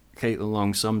like Caitlin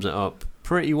Long sums it up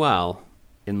pretty well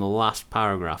in the last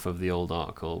paragraph of the old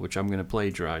article, which I'm going to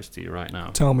plagiarize to you right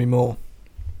now. Tell me more.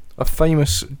 A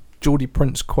famous Geordie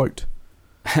Prince quote.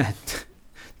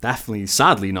 Definitely,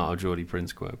 sadly, not a Geordie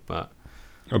Prince quote, but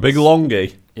A big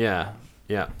longie. yeah,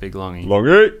 big longy.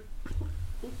 Longie.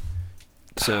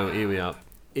 So here we are.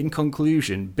 In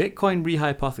conclusion, Bitcoin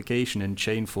rehypothecation and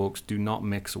chain forks do not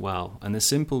mix well, and the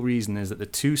simple reason is that the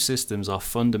two systems are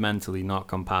fundamentally not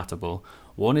compatible.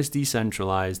 One is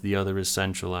decentralized, the other is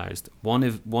centralized. One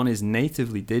is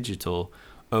natively digital,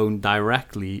 owned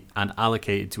directly and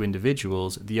allocated to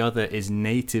individuals. The other is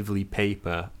natively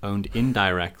paper, owned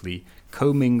indirectly,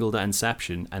 commingled at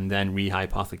inception, and then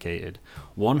rehypothecated.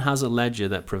 One has a ledger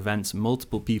that prevents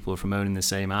multiple people from owning the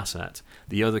same asset.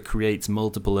 The other creates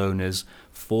multiple owners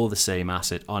for the same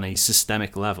asset on a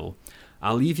systemic level.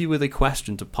 I'll leave you with a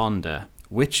question to ponder.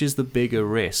 Which is the bigger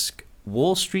risk?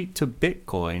 Wall Street to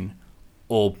Bitcoin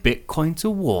or Bitcoin to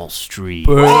Wall Street?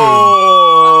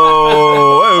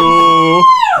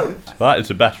 That is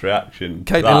the best reaction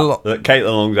Caitlin that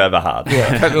Caitlin Long's ever had.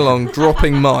 Yeah, Caitlin Long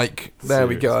dropping mic. There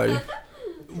we go.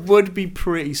 Would be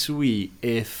pretty sweet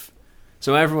if...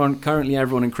 So currently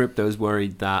everyone in crypto is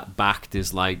worried that Bakkt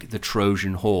is like the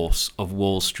Trojan horse of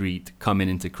Wall Street coming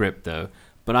into crypto.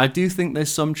 But I do think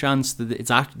there's some chance that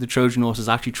the Trojan horse is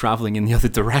actually traveling in the other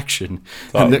direction.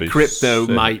 And that crypto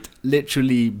might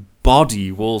literally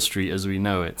body Wall Street as we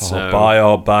know it. So buy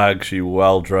our bags, you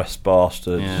well-dressed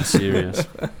bastard. Yeah, serious.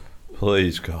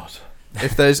 Please, God.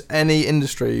 If there's any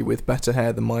industry with better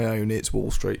hair than my own, it's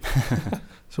Wall Street.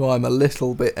 So I'm a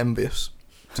little bit envious,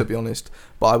 to be honest.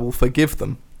 But I will forgive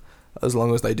them as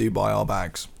long as they do buy our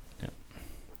bags. Yeah.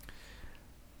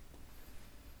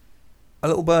 A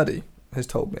little birdie has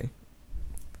told me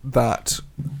that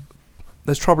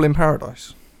there's trouble in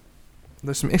paradise.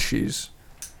 There's some issues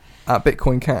at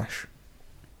Bitcoin Cash.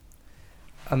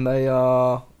 And they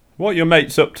are... What are your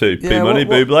mates up to, Yeah, P-Money,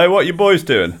 what- Buble? What are your boys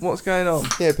doing? What's going on?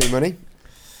 Yeah, P-Money.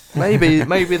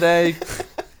 Maybe they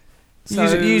So-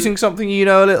 using something you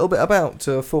know a little bit about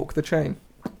to fork the chain.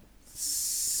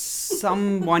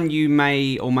 Someone you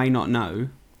may or may not know.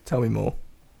 Tell me more.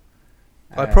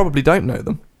 I probably don't know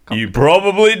them. You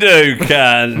probably do,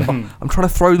 Ken. I'm trying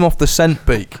to throw them off the scent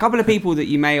beak. A couple of people that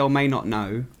you may or may not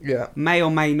know Yeah. may or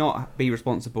may not be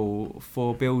responsible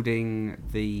for building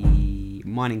the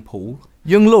mining pool.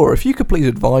 Young Laura, if you could please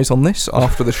advise on this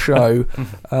after the show,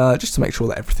 just to make sure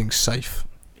that everything's safe.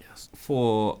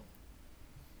 For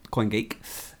CoinGeek.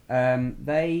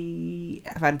 They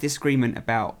have had a disagreement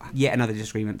yet another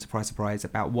disagreement, surprise,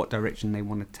 about what direction they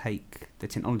want to take the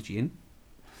technology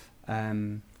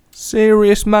in.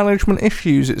 Serious management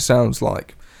issues, it sounds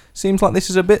like. Seems like this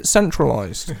is a bit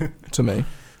centralised to me.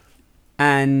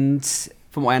 And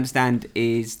from what I understand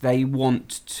is they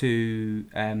want to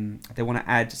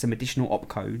add some additional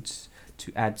opcodes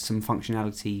to add some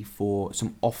functionality for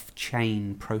some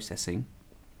off-chain processing.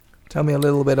 Tell me a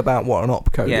little bit about what an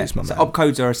opcode is, my so man.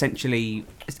 opcodes are essentially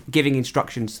giving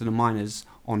instructions to the miners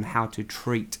on how to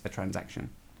treat a transaction.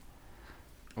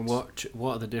 And what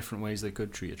are the different ways they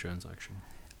could treat a transaction?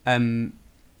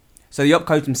 So the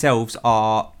opcodes themselves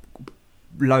are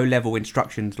low-level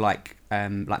instructions like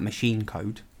machine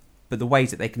code, but the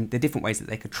different ways that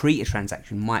they could treat a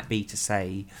transaction might be to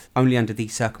say only under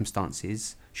these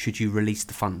circumstances should you release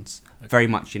the funds. Okay. Very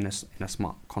much in a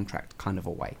smart contract kind of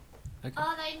a way. Okay.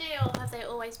 Are they new or have they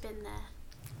always been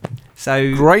there?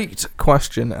 So Great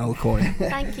question, Elcoin.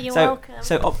 Thank you, you're so, welcome.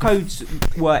 so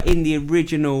opcodes were in the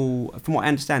original, from what I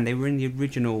understand, they were in the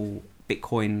original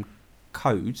Bitcoin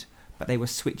code, but they were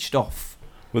switched off.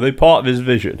 Were they part of his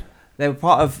vision? They were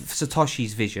part of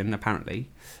Satoshi's vision, apparently.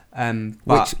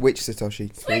 But Which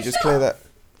Satoshi? Can you just clear that?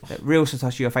 the real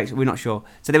Satoshi or fake, we're not sure.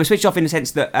 So they were switched off in the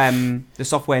sense that the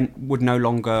software would no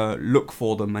longer look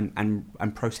for them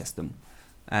and process them.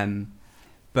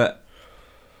 But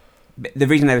the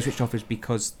reason they were switched off is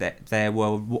because there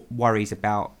were worries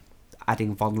about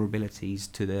adding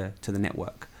vulnerabilities to the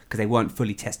network because they weren't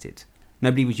fully tested.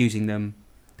 Nobody was using them.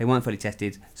 They weren't fully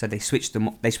tested, so they switched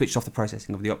off the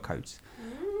processing of the opcodes.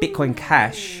 Bitcoin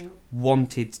Cash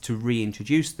wanted to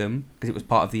reintroduce them because it was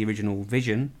part of the original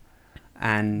vision.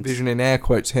 And Vision in air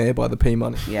quotes here by the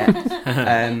P-Money. yeah,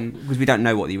 because we don't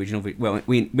know what the original.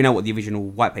 We know what the original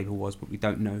white paper was, but we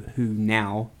don't know who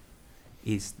now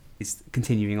is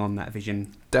continuing on that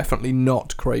vision. Definitely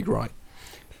not Craig Wright.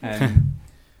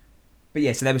 But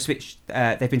yeah, so they were switched.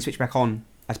 They've been switched back on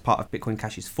as part of Bitcoin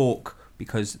Cash's fork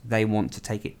because they want to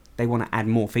take it. They want to add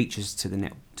more features to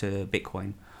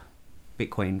Bitcoin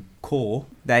Core.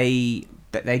 They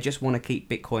just want to keep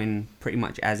Bitcoin pretty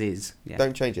much as is. Yeah.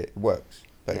 Don't change it. It works.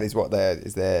 That Yeah. is what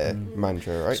is their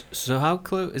mantra, right? So how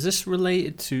close is this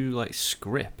related to like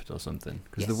script or something?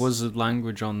 Because Yes. there was a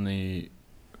language on the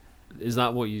is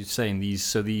that what you're saying?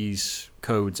 These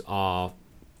codes are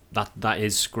that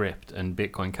is script, and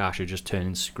Bitcoin Cash are just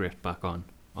turning script back on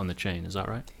the chain. Is that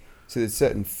right? So there's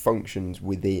certain functions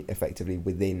effectively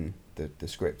within the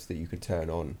scripts that you could turn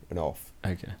on and off.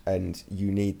 Okay. And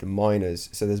you need the miners.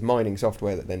 So there's mining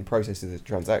software that then processes the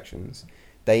transactions.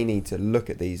 They need to look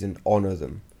at these and honour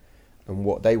them. And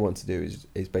what they want to do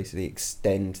is basically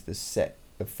extend the set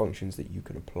of functions that you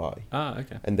can apply. Ah,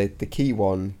 okay. And the key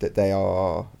one that they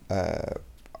are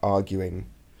arguing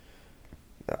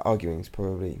is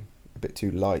probably a bit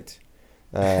too light.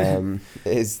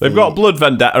 They've got a blood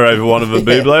vendetta over one of them,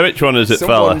 Bublo. Which one is it,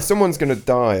 fella? Someone's going to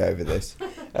die over this.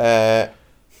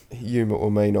 You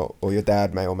may not, or your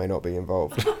dad may or may not be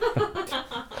involved.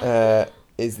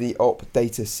 Is the op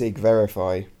data sig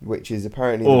verify, which is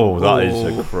apparently... that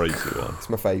is a crazy one. It's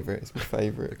my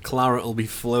favourite. Claret will be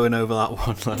flowing over that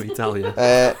one, let me tell you.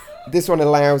 This one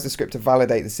allows the script to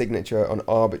validate the signature on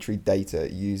arbitrary data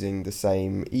using the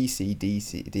same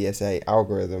ECDSA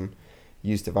algorithm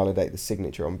used to validate the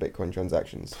signature on Bitcoin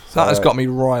transactions. That has got me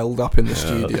riled up in the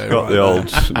studio. Got the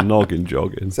old noggin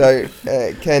jogging. So,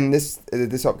 Ken, this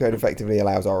opcode effectively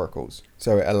allows oracles.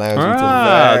 So it allows you to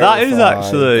verify. That is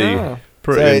actually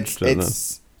pretty interesting.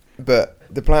 But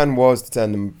the plan was to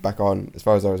turn them back on. As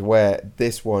far as I was aware,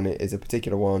 this one is a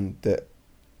particular one that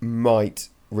might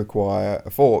require a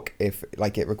fork if,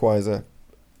 it requires a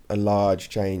large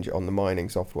change on the mining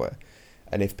software.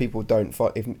 And if people don't,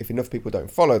 if enough people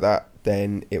don't follow that,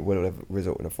 then it will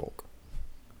result in a fork.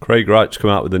 Craig Wright's come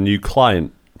out with a new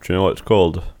client. Do you know what it's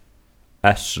called?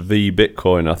 SV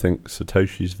Bitcoin, I think.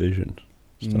 Satoshi's vision.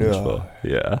 stands for.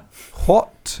 Yeah.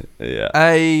 What?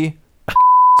 Yeah.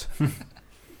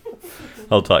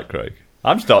 Hold tight, Craig.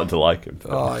 I'm starting to like him.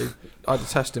 I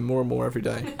detest him more and more every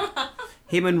day.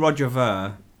 Him and Roger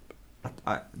Ver,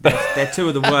 they're two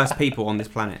of the worst people on this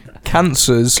planet.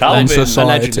 Cancers on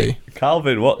society.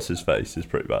 Calvin, what's his face, is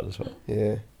pretty bad as well.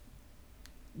 Yeah.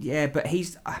 Yeah, but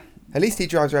he's... At least he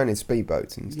drives around in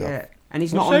speedboats and stuff. Yeah, and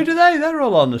he's well, not... so do they. They're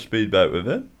all on the speedboat with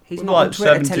him. He's not on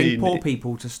Twitter telling poor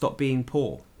people to stop being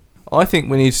poor. I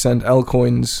think we need to send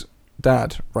Elcoin's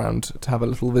dad round to have a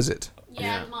little visit.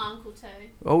 Yeah, my uncle too.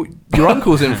 Oh, your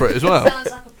uncle's in for it as well. Sounds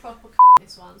like a proper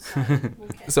this one.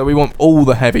 So we want all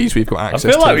the heavies we've got access to.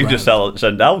 I feel like we could just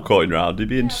send Elcoin round. He'd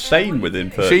be insane within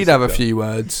 30 She'd have a seconds. few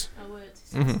words. I would.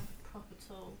 Mm-hmm. Proper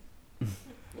tool.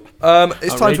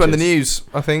 It's time to end the news.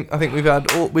 I think we've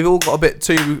all got a bit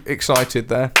too excited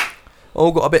there.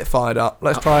 All got a bit fired up.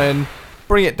 Let's try and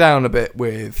bring it down a bit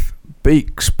with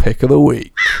Beak's pick of the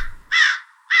week.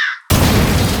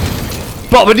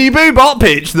 Bobbity boo bop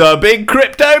pitch, the big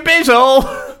crypto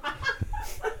bizzle.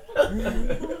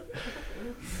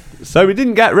 So we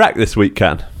didn't get wrecked this week,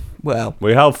 Ken. Well,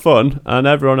 we had fun, and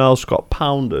everyone else got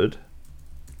pounded.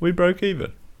 We broke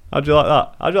even. How'd you like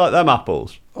that? How'd you like them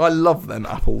apples? I love them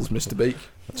apples, Mr. Beak.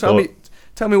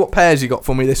 Tell me what pears you got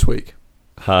for me this week.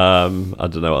 I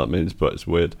don't know what that means, but it's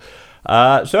weird.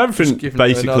 So everything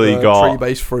basically got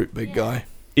tree-based fruit, big guy.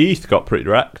 ETH got pretty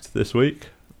wrecked this week.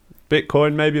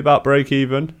 Bitcoin maybe about break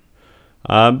even,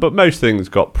 but most things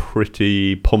got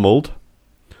pretty pummeled.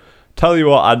 Tell you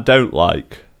what I don't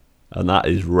like, and that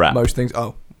is rep. Most things.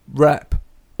 Oh, rep.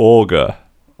 Augur,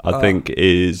 I think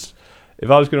is. If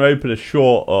I was going to open a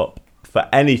short up for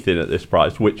anything at this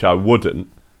price, which I wouldn't,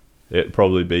 it'd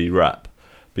probably be rep.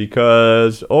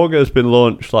 Because Augur's been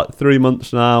launched like 3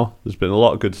 months now. There's been a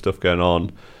lot of good stuff going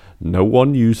on. No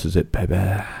one uses it,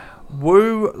 baby.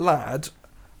 Woo, lad.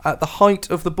 At the height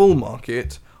of the bull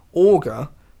market, Augur,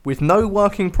 with no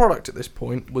working product at this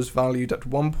point, was valued at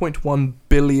 $1.1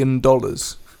 billion.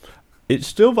 It's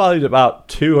still valued at about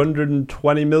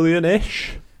 220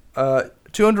 million-ish.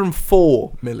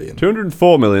 204 million.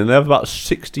 204 million. They have about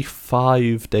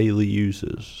 65 daily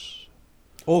users.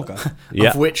 Augur? Yeah.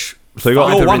 Of which so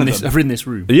five are in this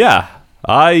room. Yeah.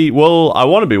 I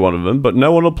want to be one of them, but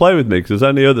no one will play with me because there's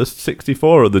only other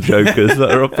 64 other jokers that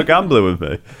are up for gambling with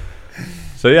me.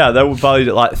 So yeah, they're valued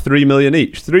at like 3 million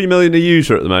each. 3 million a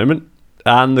user at the moment,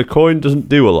 and the coin doesn't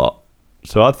do a lot.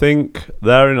 So I think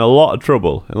they're in a lot of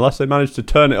trouble. Unless they manage to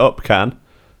turn it up,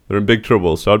 they're in big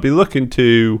trouble. So I'd be looking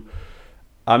to...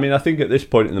 I mean, I think at this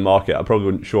point in the market, I probably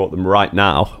wouldn't short them right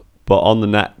now, but on the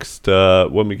next,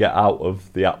 when we get out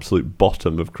of the absolute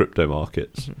bottom of crypto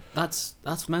markets. That's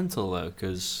mental though,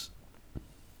 because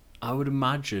I would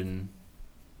imagine...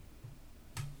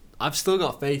 I've still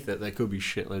got faith that there could be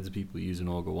shitloads of people using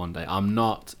Augur one day. I'm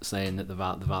not saying that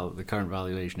the current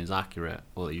valuation is accurate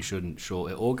or that you shouldn't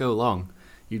short it or go long.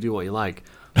 You do what you like.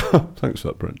 Thanks for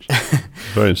that, Prince.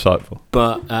 Very insightful.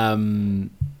 But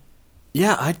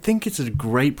Yeah, I think it's a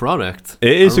great product.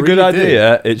 It is I a good really do.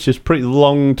 idea. It's just pretty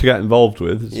long to get involved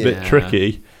with. It's a bit Yeah.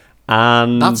 tricky.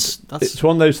 And That's it's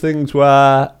one of those things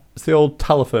where it's the old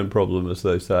telephone problem, as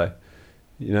they say.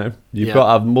 You know, you've Yeah. got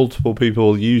to have multiple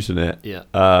people using it.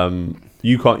 yeah.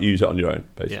 You can't use it on your own,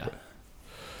 basically. Yeah.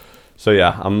 So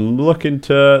yeah, I'm looking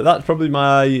to. That's probably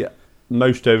my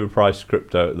most overpriced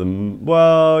crypto at the.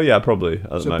 Well, yeah, probably at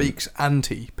the So moment. Beak's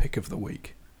anti-pick of the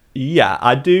week. Yeah,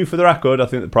 I do. For the record, I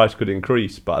think the price could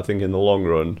increase, but I think in the long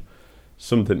run,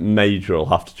 something major will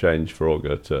have to change for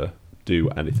Augur to do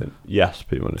anything. Yes,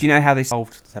 P-Money. Do you know how they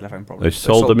solved the telephone problem? They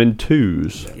sold them in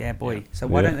twos. Yeah, boy. So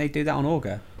why Yeah. don't they do that on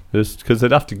Augur? It's because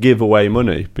they'd have to give away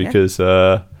money because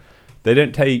they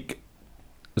don't take.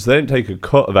 So they don't take a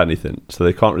cut of anything, so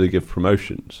they can't really give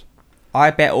promotions. I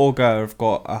bet Augur have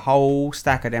got a whole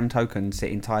stack of them tokens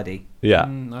sitting tidy. Yeah,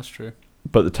 That's true.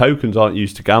 but the tokens aren't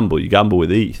used to gamble. You gamble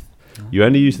with ETH. You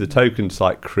only use the tokens to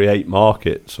like create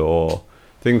markets or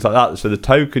things like that. So the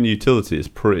token utility is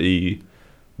pretty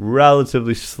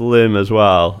relatively slim as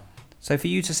well. So for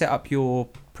you to set up your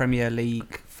Premier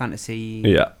League fantasy,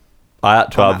 Yeah, I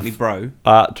had to Permanently have. bro,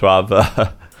 I had to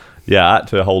have. Yeah, I had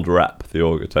to hold rep the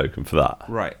Augur token for that.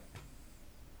 right?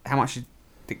 How much did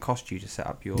it cost you to set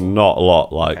up your? Not a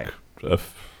lot, like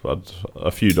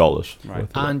a few dollars. Right.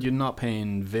 worth of it. And you're not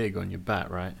paying VIG on your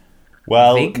bet, right?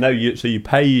 Well, VIG? no. You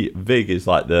pay VIG is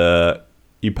like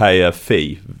you pay a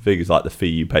fee. VIG is like the fee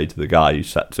you pay to the guy who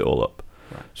sets it all up.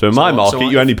 Right. So in So- my so market,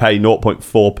 if- you only pay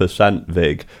 0.4%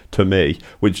 VIG to me,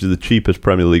 which is the cheapest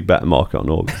Premier League betting market on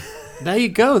Augur. There you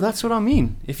go. That's what I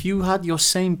mean. If you had your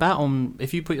same bet on,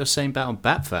 if you put your same bet on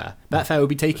Betfair would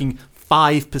be taking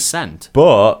 5%.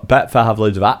 But Betfair have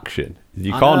loads of action.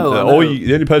 You I can't. know, I know.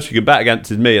 The only person you can bet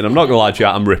against is me, and I'm not going to lie to you.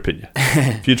 I'm ripping you.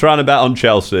 If you're trying to bet on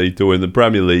Chelsea to win the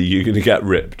Premier League, you're going to get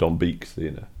ripped on Beaks.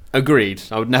 You know. Agreed.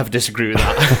 I would never disagree with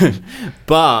that.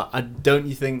 But don't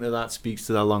you think that speaks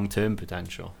to their long-term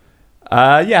potential?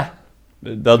 Yeah.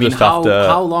 They'll I mean, just have to.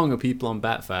 how long are people on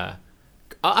Betfair?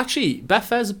 Actually,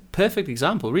 Betfair's a perfect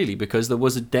example, really, because there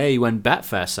was a day when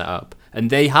Betfair set up, and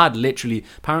they had literally,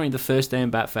 apparently the first day in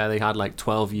Betfair, they had like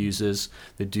 12 users.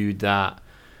 The dude that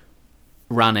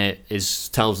ran it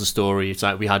tells the story. It's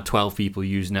like, we had 12 people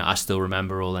using it. I still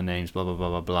remember all their names, blah, blah, blah,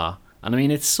 blah, blah. And I mean,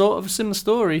 it's sort of a similar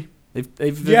story.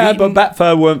 They've Yeah, eaten- but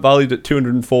Betfair weren't valued at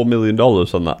 $204 million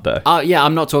on that day. yeah,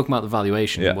 I'm not talking about the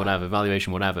valuation, Yeah. whatever, but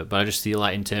I just feel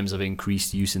like in terms of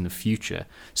increased use in the future.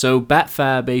 So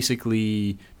Betfair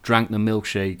basically drank the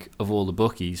milkshake of all the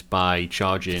bookies by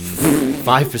charging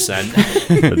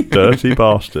 5%. A dirty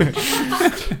bastard.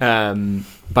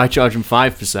 By charging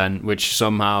 5%, which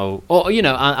somehow, or and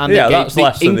Yeah, they that's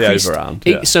less than the increased- overround,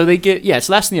 yeah. So they get it's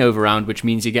less than the overround, which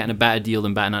means you're getting a better deal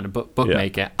than betting at a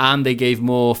bookmaker, and they gave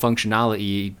more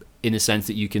functionality in the sense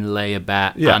that you can lay a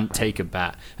bet Yeah. and take a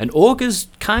bet. And Augur's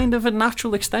kind of a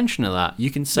natural extension of that.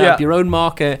 You can set up Yeah. your own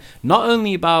market. Not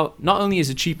only is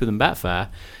it cheaper than Betfair,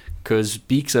 because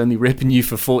Beak's only ripping you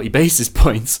for 40 basis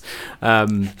points.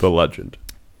 The legend.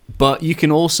 But you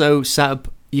can also set up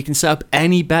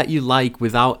any bet you like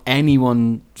without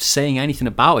anyone saying anything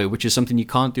about it, which is something you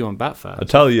can't do on Betfair. I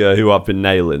tell you who I've been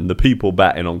nailing, the people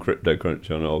betting on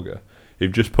cryptocurrency on Augur.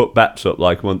 Who've just put bets up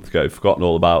like a month ago, forgotten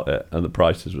all about it, and the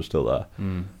prices were still there.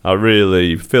 I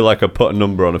really feel like I put a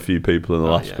number on a few people in the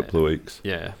last couple of weeks.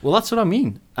 Yeah, well, that's what I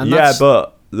mean. And Yeah, that's,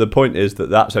 but the point is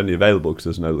that that's only available because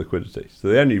there's no liquidity. So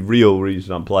the only real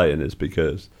reason I'm playing is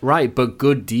because... right, but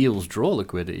good deals draw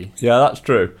liquidity. Yeah, that's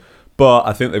true. But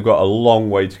I think they've got a long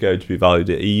way to go to be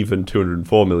valued at even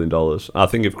 $204 million. I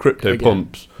think if crypto Again.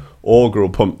 pumps, Augur will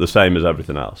pump the same as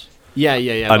everything else. Yeah.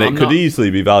 And it could easily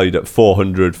be valued at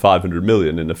 400, 500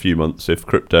 million in a few months if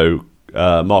crypto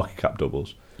market cap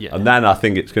doubles. Yeah. And then I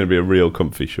think it's going to be a real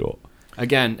comfy short.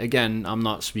 Again, I'm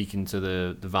not speaking to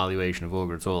the valuation of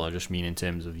Augur at all. I just mean in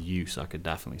terms of use, I could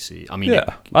definitely see. I mean,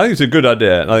 Yeah, I think it's a good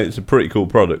idea. And I think it's a pretty cool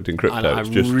product in crypto. I It's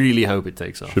just really hope it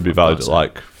takes off. should be I've got valued to at say.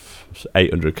 like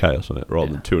 800k or something rather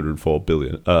Yeah. than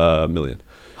 204 million.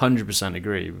 100%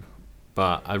 agree.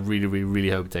 But I really, really, really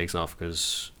hope it takes off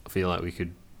because I feel like we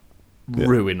could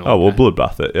ruin Augur. Oh, well,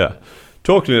 bloodbath it, yeah.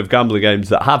 Talking of gambling games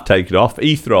that have taken off,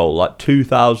 eToro, like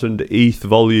 2,000 ETH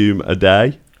volume a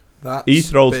day. That's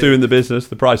eToro's big. doing the business.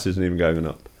 The price isn't even going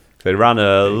up. They ran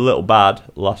a little bad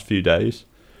last few days.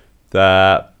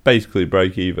 They're basically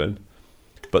break even.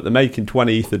 But they're making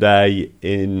 20 ETH a day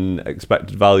in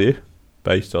expected value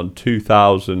based on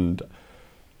 2,000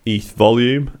 ETH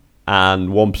volume and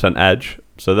 1% edge.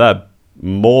 So they're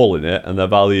mauling it and they're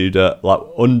valued at like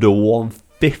under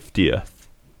 1/50th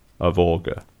of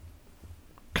Augur.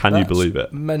 Can you That's believe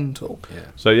it? Mental.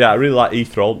 So yeah, I really like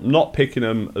eToro. Not picking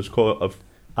them as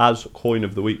as coin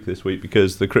of the week this week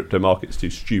because the crypto market's too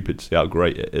stupid to see how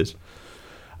great it is.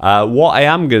 What I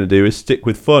am going to do is stick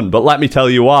with fun, but let me tell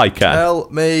you why, Ken. Tell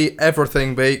me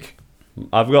everything, Beak.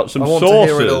 I've got some I want to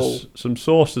hear it all.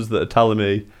 sources that are telling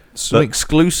me Some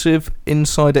exclusive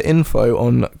insider info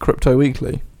on Crypto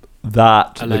Weekly.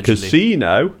 that the Allegedly.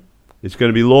 casino is going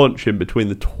to be launching between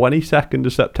the 22nd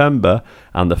of September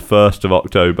and the 1st of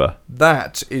October.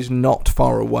 That is not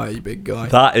far away, big guy.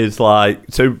 That is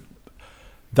so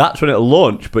that's when it'll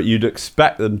launch, but you'd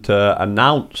expect them to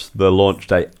announce the launch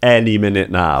date any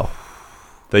minute now.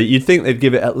 You'd think they'd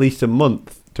give it at least a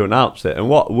month to announce it. And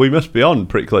we must be on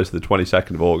pretty close to the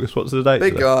 22nd of August. What's the date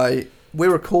Big today? guy,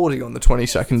 we're recording on the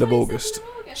 22nd of August.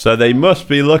 So they must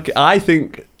be looking. I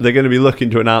think they're going to be looking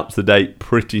to announce the date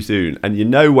pretty soon. And you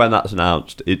know when that's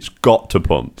announced, it's got to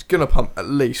pump. It's going to pump at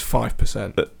least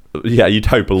 5%. Yeah, you'd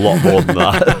hope a lot more than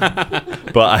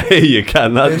that. But I hear you,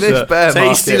 Ken. That's In this bear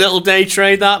Tasty market, little day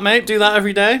trade, that, mate. Do that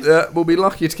every day. we'll be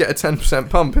lucky to get a 10%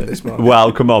 pump in this market.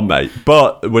 well, come on, mate.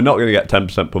 But we're not going to get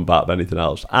 10% pump out of anything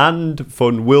else. And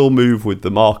fun will move with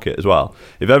the market as well.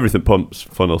 If everything pumps,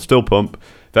 fun will still pump.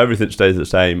 If everything stays the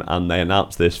same and they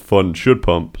announce this, fun should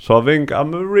pump. So I think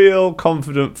I'm a real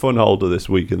confident fun holder this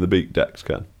week in the Beak decks,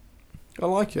 Ken. I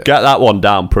like it. Get that one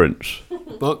down, Prince.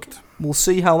 Booked. We'll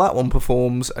see how that one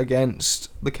performs against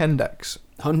the Kendex.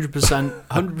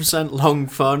 100% long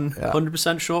fun, Yeah.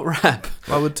 100% short rep.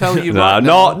 I would tell you No, right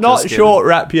now. not just short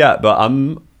rep yet, but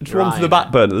I'm just one for the Right.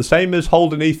 back burner. The same as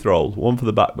holding eToro, one for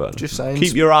the back burner. Just saying.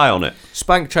 Keep your eye on it.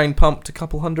 Spank chain pumped a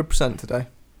couple 100% today.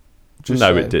 Just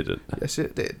No, saying. it didn't. Yes,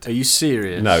 it did. Are you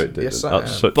serious? No, it didn't. Yes, I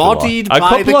That's am. such Bodied a lie.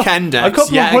 by the Kendex A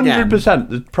couple yet of again. 100%.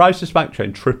 The price of Spank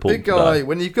Chain tripled. Big guy, today.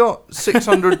 when you've got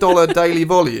 $600 daily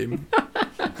volume,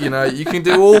 you can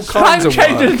do all kinds Spank of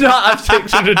Chain work. does not have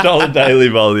 $600 daily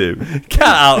volume. Get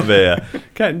out of here.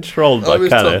 Getting trolled by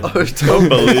Kenny. I was told.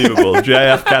 Unbelievable.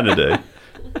 JF Kennedy.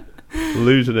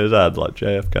 Losing his head like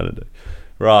JF Kennedy.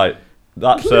 Right.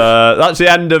 That's the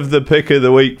end of the pick of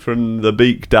the week from the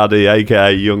Beak Daddy,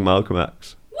 aka Young Malcolm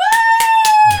X.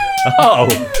 Oh,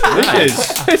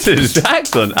 this is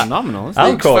excellent. Phenomenal, isn't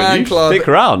it? Alcoy, fan you club stick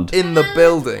around. In the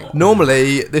building.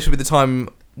 Normally, this would be the time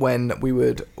when we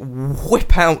would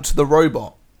whip out the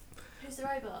robot. Who's the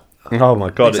robot? Oh my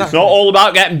god, Exactly. it's not all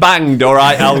about getting banged,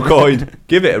 alright, Alcoy.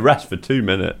 Give it a rest for 2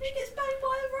 minutes. Who gets banged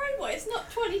by a robot? It's not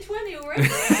 2020 already.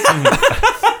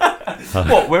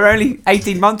 What? We're only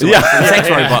 18 months away Yeah. from sex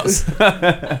robots.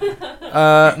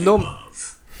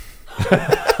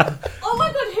 Oh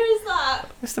my god, who is that?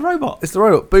 It's the robot. It's the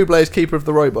robot. Bublé's keeper of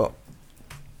the robot.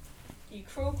 You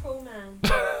cruel, cruel man.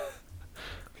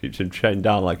 Keeps him chained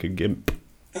down like a gimp.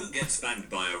 Who gets banged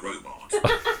by a robot?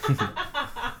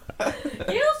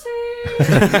 Guilty!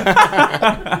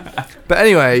 But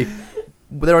anyway,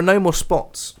 there are no more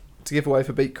spots to give away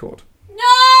for Beat Cord. No!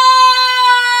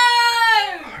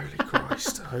 Holy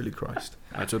Christ. Holy Christ.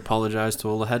 I have to apologise to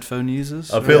all the headphone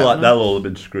users. I feel Yeah. like they'll all have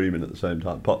been screaming at the same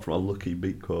time, apart from a lucky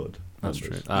beat chord. That's true.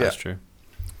 members. That's Yeah. true.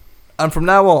 And from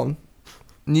now on,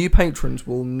 new patrons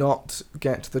will not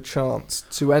get the chance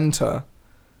to enter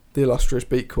the illustrious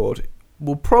Beat Cord.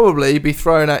 We'll probably be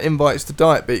throwing out invites to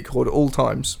Diet Beat Cord at all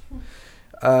times.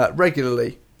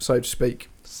 Regularly, so to speak.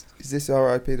 Is this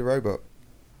R.I.P. the robot?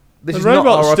 This The is not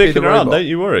robot's RIP sticking the around, robot. don't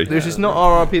you worry. This is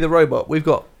not RIP the robot. We've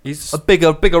got He's a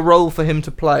bigger role for him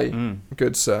to play.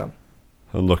 Good sir.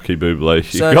 Unlucky Buble.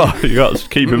 So- You got to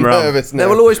keep him around. Nervous There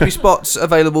now. will always be spots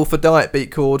available for Diet Beat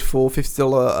Cord for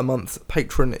 $50 a month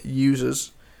patron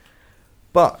users.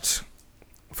 But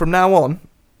from now on,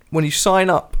 when you sign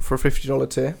up for a $50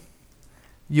 tier,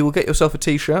 you will get yourself a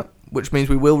t-shirt, which means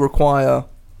we will require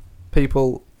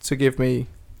people to give me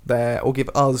or give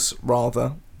us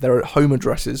rather, their home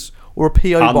addresses or a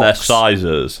PO And their box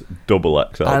sizes, double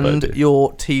XL, and baby.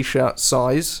 your t-shirt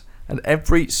size. And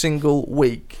every single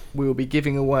week, we will be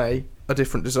giving away a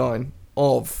different design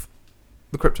of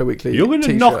the Crypto Weekly You're going to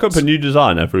t-shirts. knock up a new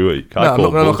design every week. No, I'm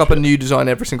not going to knock up a new design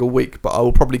every single week, but I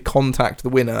will probably contact the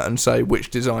winner and say, which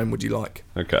design would you like?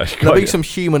 Okay. There'll be got some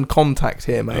human contact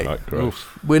here, mate. you. Alright, gross.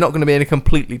 We're not going to be in a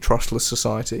completely trustless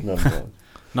society. Never mind.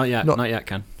 not yet. Not- Not yet,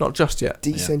 Ken. Not just yet.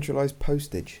 Decentralised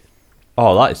postage.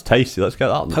 Oh, that is tasty. Let's get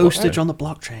that on the Postage block. on the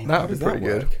blockchain. That would be does that pretty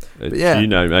good. work? It's, yeah. You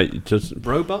know, mate, it's just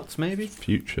Robots, maybe?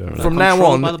 future. innit? From now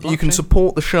controlled by on, the you can blockchain?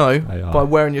 support the show AI. by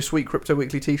wearing your sweet Crypto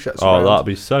Weekly t-shirts Oh, around. that'd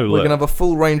be so We're lit. going to have a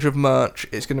full range of merch.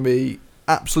 It's going to be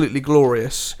absolutely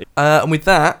glorious. And with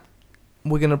that,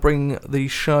 we're going to bring the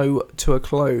show to a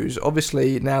close.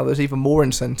 Obviously, now there's even more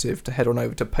incentive to head on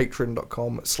over to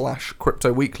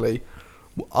patreon.com/cryptoweekly.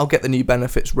 I'll get the new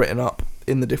benefits written up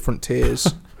in the different tiers.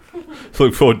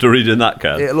 Look forward to reading that,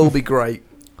 Ken. It'll all be great.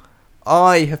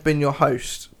 I have been your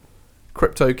host,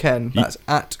 Crypto Ken. That's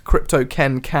at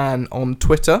CryptoKenCan on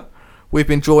Twitter. We've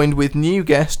been joined with new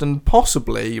guest and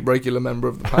possibly regular member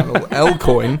of the panel,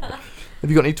 Lcoin. Have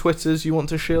you got any Twitters you want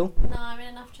to shill? No, I'm in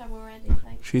enough trouble already,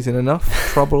 thanks. She's in enough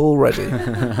trouble already.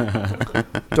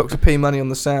 Dr. P Money on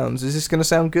the sounds. Is this going to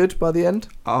sound good by the end?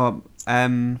 How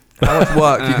much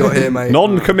work you got here, mate?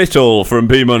 Non-committal from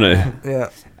P Money. Yeah.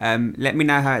 Let me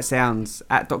know how it sounds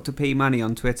at Dr. P Money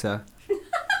on Twitter.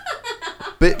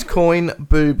 Bitcoin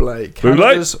Buble,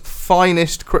 Canada's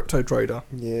finest crypto trader.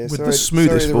 Yeah, with sorry, the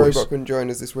smoothest sorry the voice. robot couldn't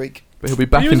join us this week. But he'll be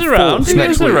back He in was around. force He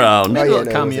next was week. around. Oh, Little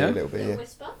yeah, cameo. a little bit, yeah.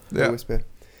 Whisper. Yeah. Whisper.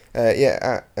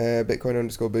 At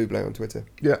Bitcoin_Buble on Twitter.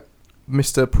 Yeah.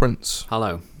 Mr. Prince.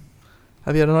 Hello.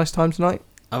 Have you had a nice time tonight?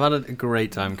 I've had a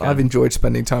great time, Ken. I've enjoyed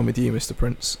spending time with you, Mr.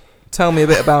 Prince. Tell me a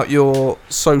bit about your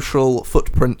social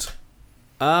footprint.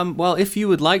 Well, if you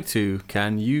would like to,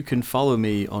 Ken, you can follow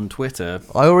me on Twitter.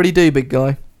 I already do, big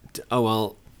guy. Oh,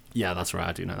 well, yeah, that's right,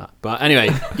 I do know that. But anyway,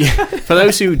 for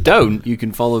those who don't, you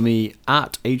can follow me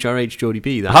at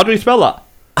HRHJeordieP. How do you spell that?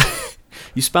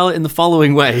 You spell it in the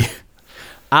following way.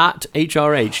 At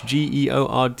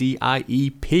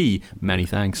HRHGEORDIEP. Many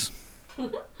thanks.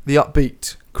 The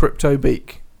upbeat Crypto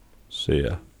Beak. See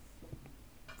ya.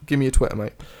 Give me your Twitter,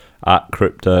 mate. At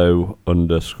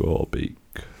crypto_beak.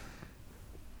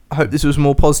 I hope this was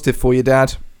more positive for you,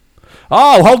 Dad.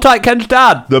 Oh, hold tight, Ken's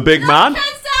dad, the big man.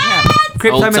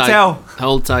 Crypto Hold tight. Mattel.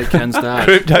 Hold tight, Ken's dad.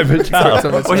 Crypto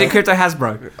Mattel. Or is it Crypto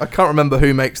Hasbro? I can't remember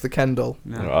who makes the Kendall.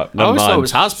 Right, I never always thought mind. it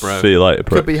was Hasbro. See you later,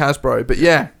 prick. Could be Hasbro, but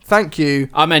yeah, thank you.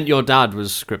 I meant your dad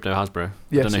was Crypto Hasbro.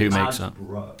 Yes, I don't know who it's makes that.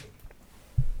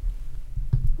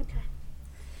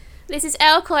 This is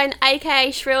Lcoin,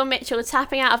 aka Shrill Mitchell,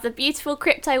 tapping out of the beautiful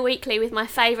Crypto Weekly with my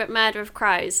favourite murder of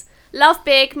crows. Love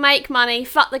big, make money,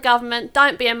 fuck the government,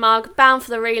 don't be a mug, bound for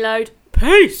the reload.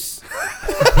 Peace!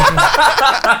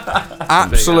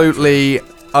 Absolutely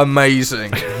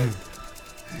amazing.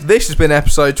 This has been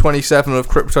episode 27 of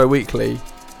Crypto Weekly.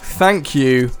 Thank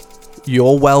you.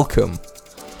 You're welcome.